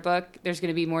working on our book. There's going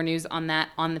to be more news on that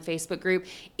on the Facebook group.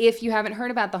 If you haven't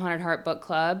heard about the Haunted Heart Book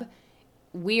Club,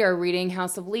 we are reading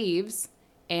House of Leaves,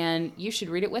 and you should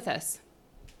read it with us.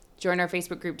 Join our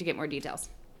Facebook group to get more details.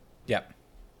 Yep.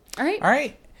 All right. All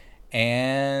right.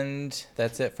 And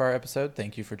that's it for our episode.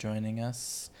 Thank you for joining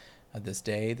us this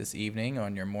day, this evening,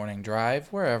 on your morning drive,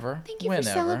 wherever, Thank you whenever.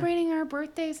 for celebrating our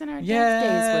birthdays and our death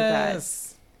days with us.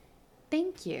 Yes.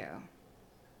 Thank you.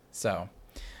 So,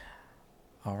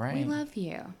 all right. We love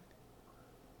you.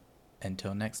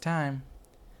 Until next time,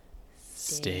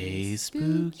 Stay stay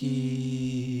spooky.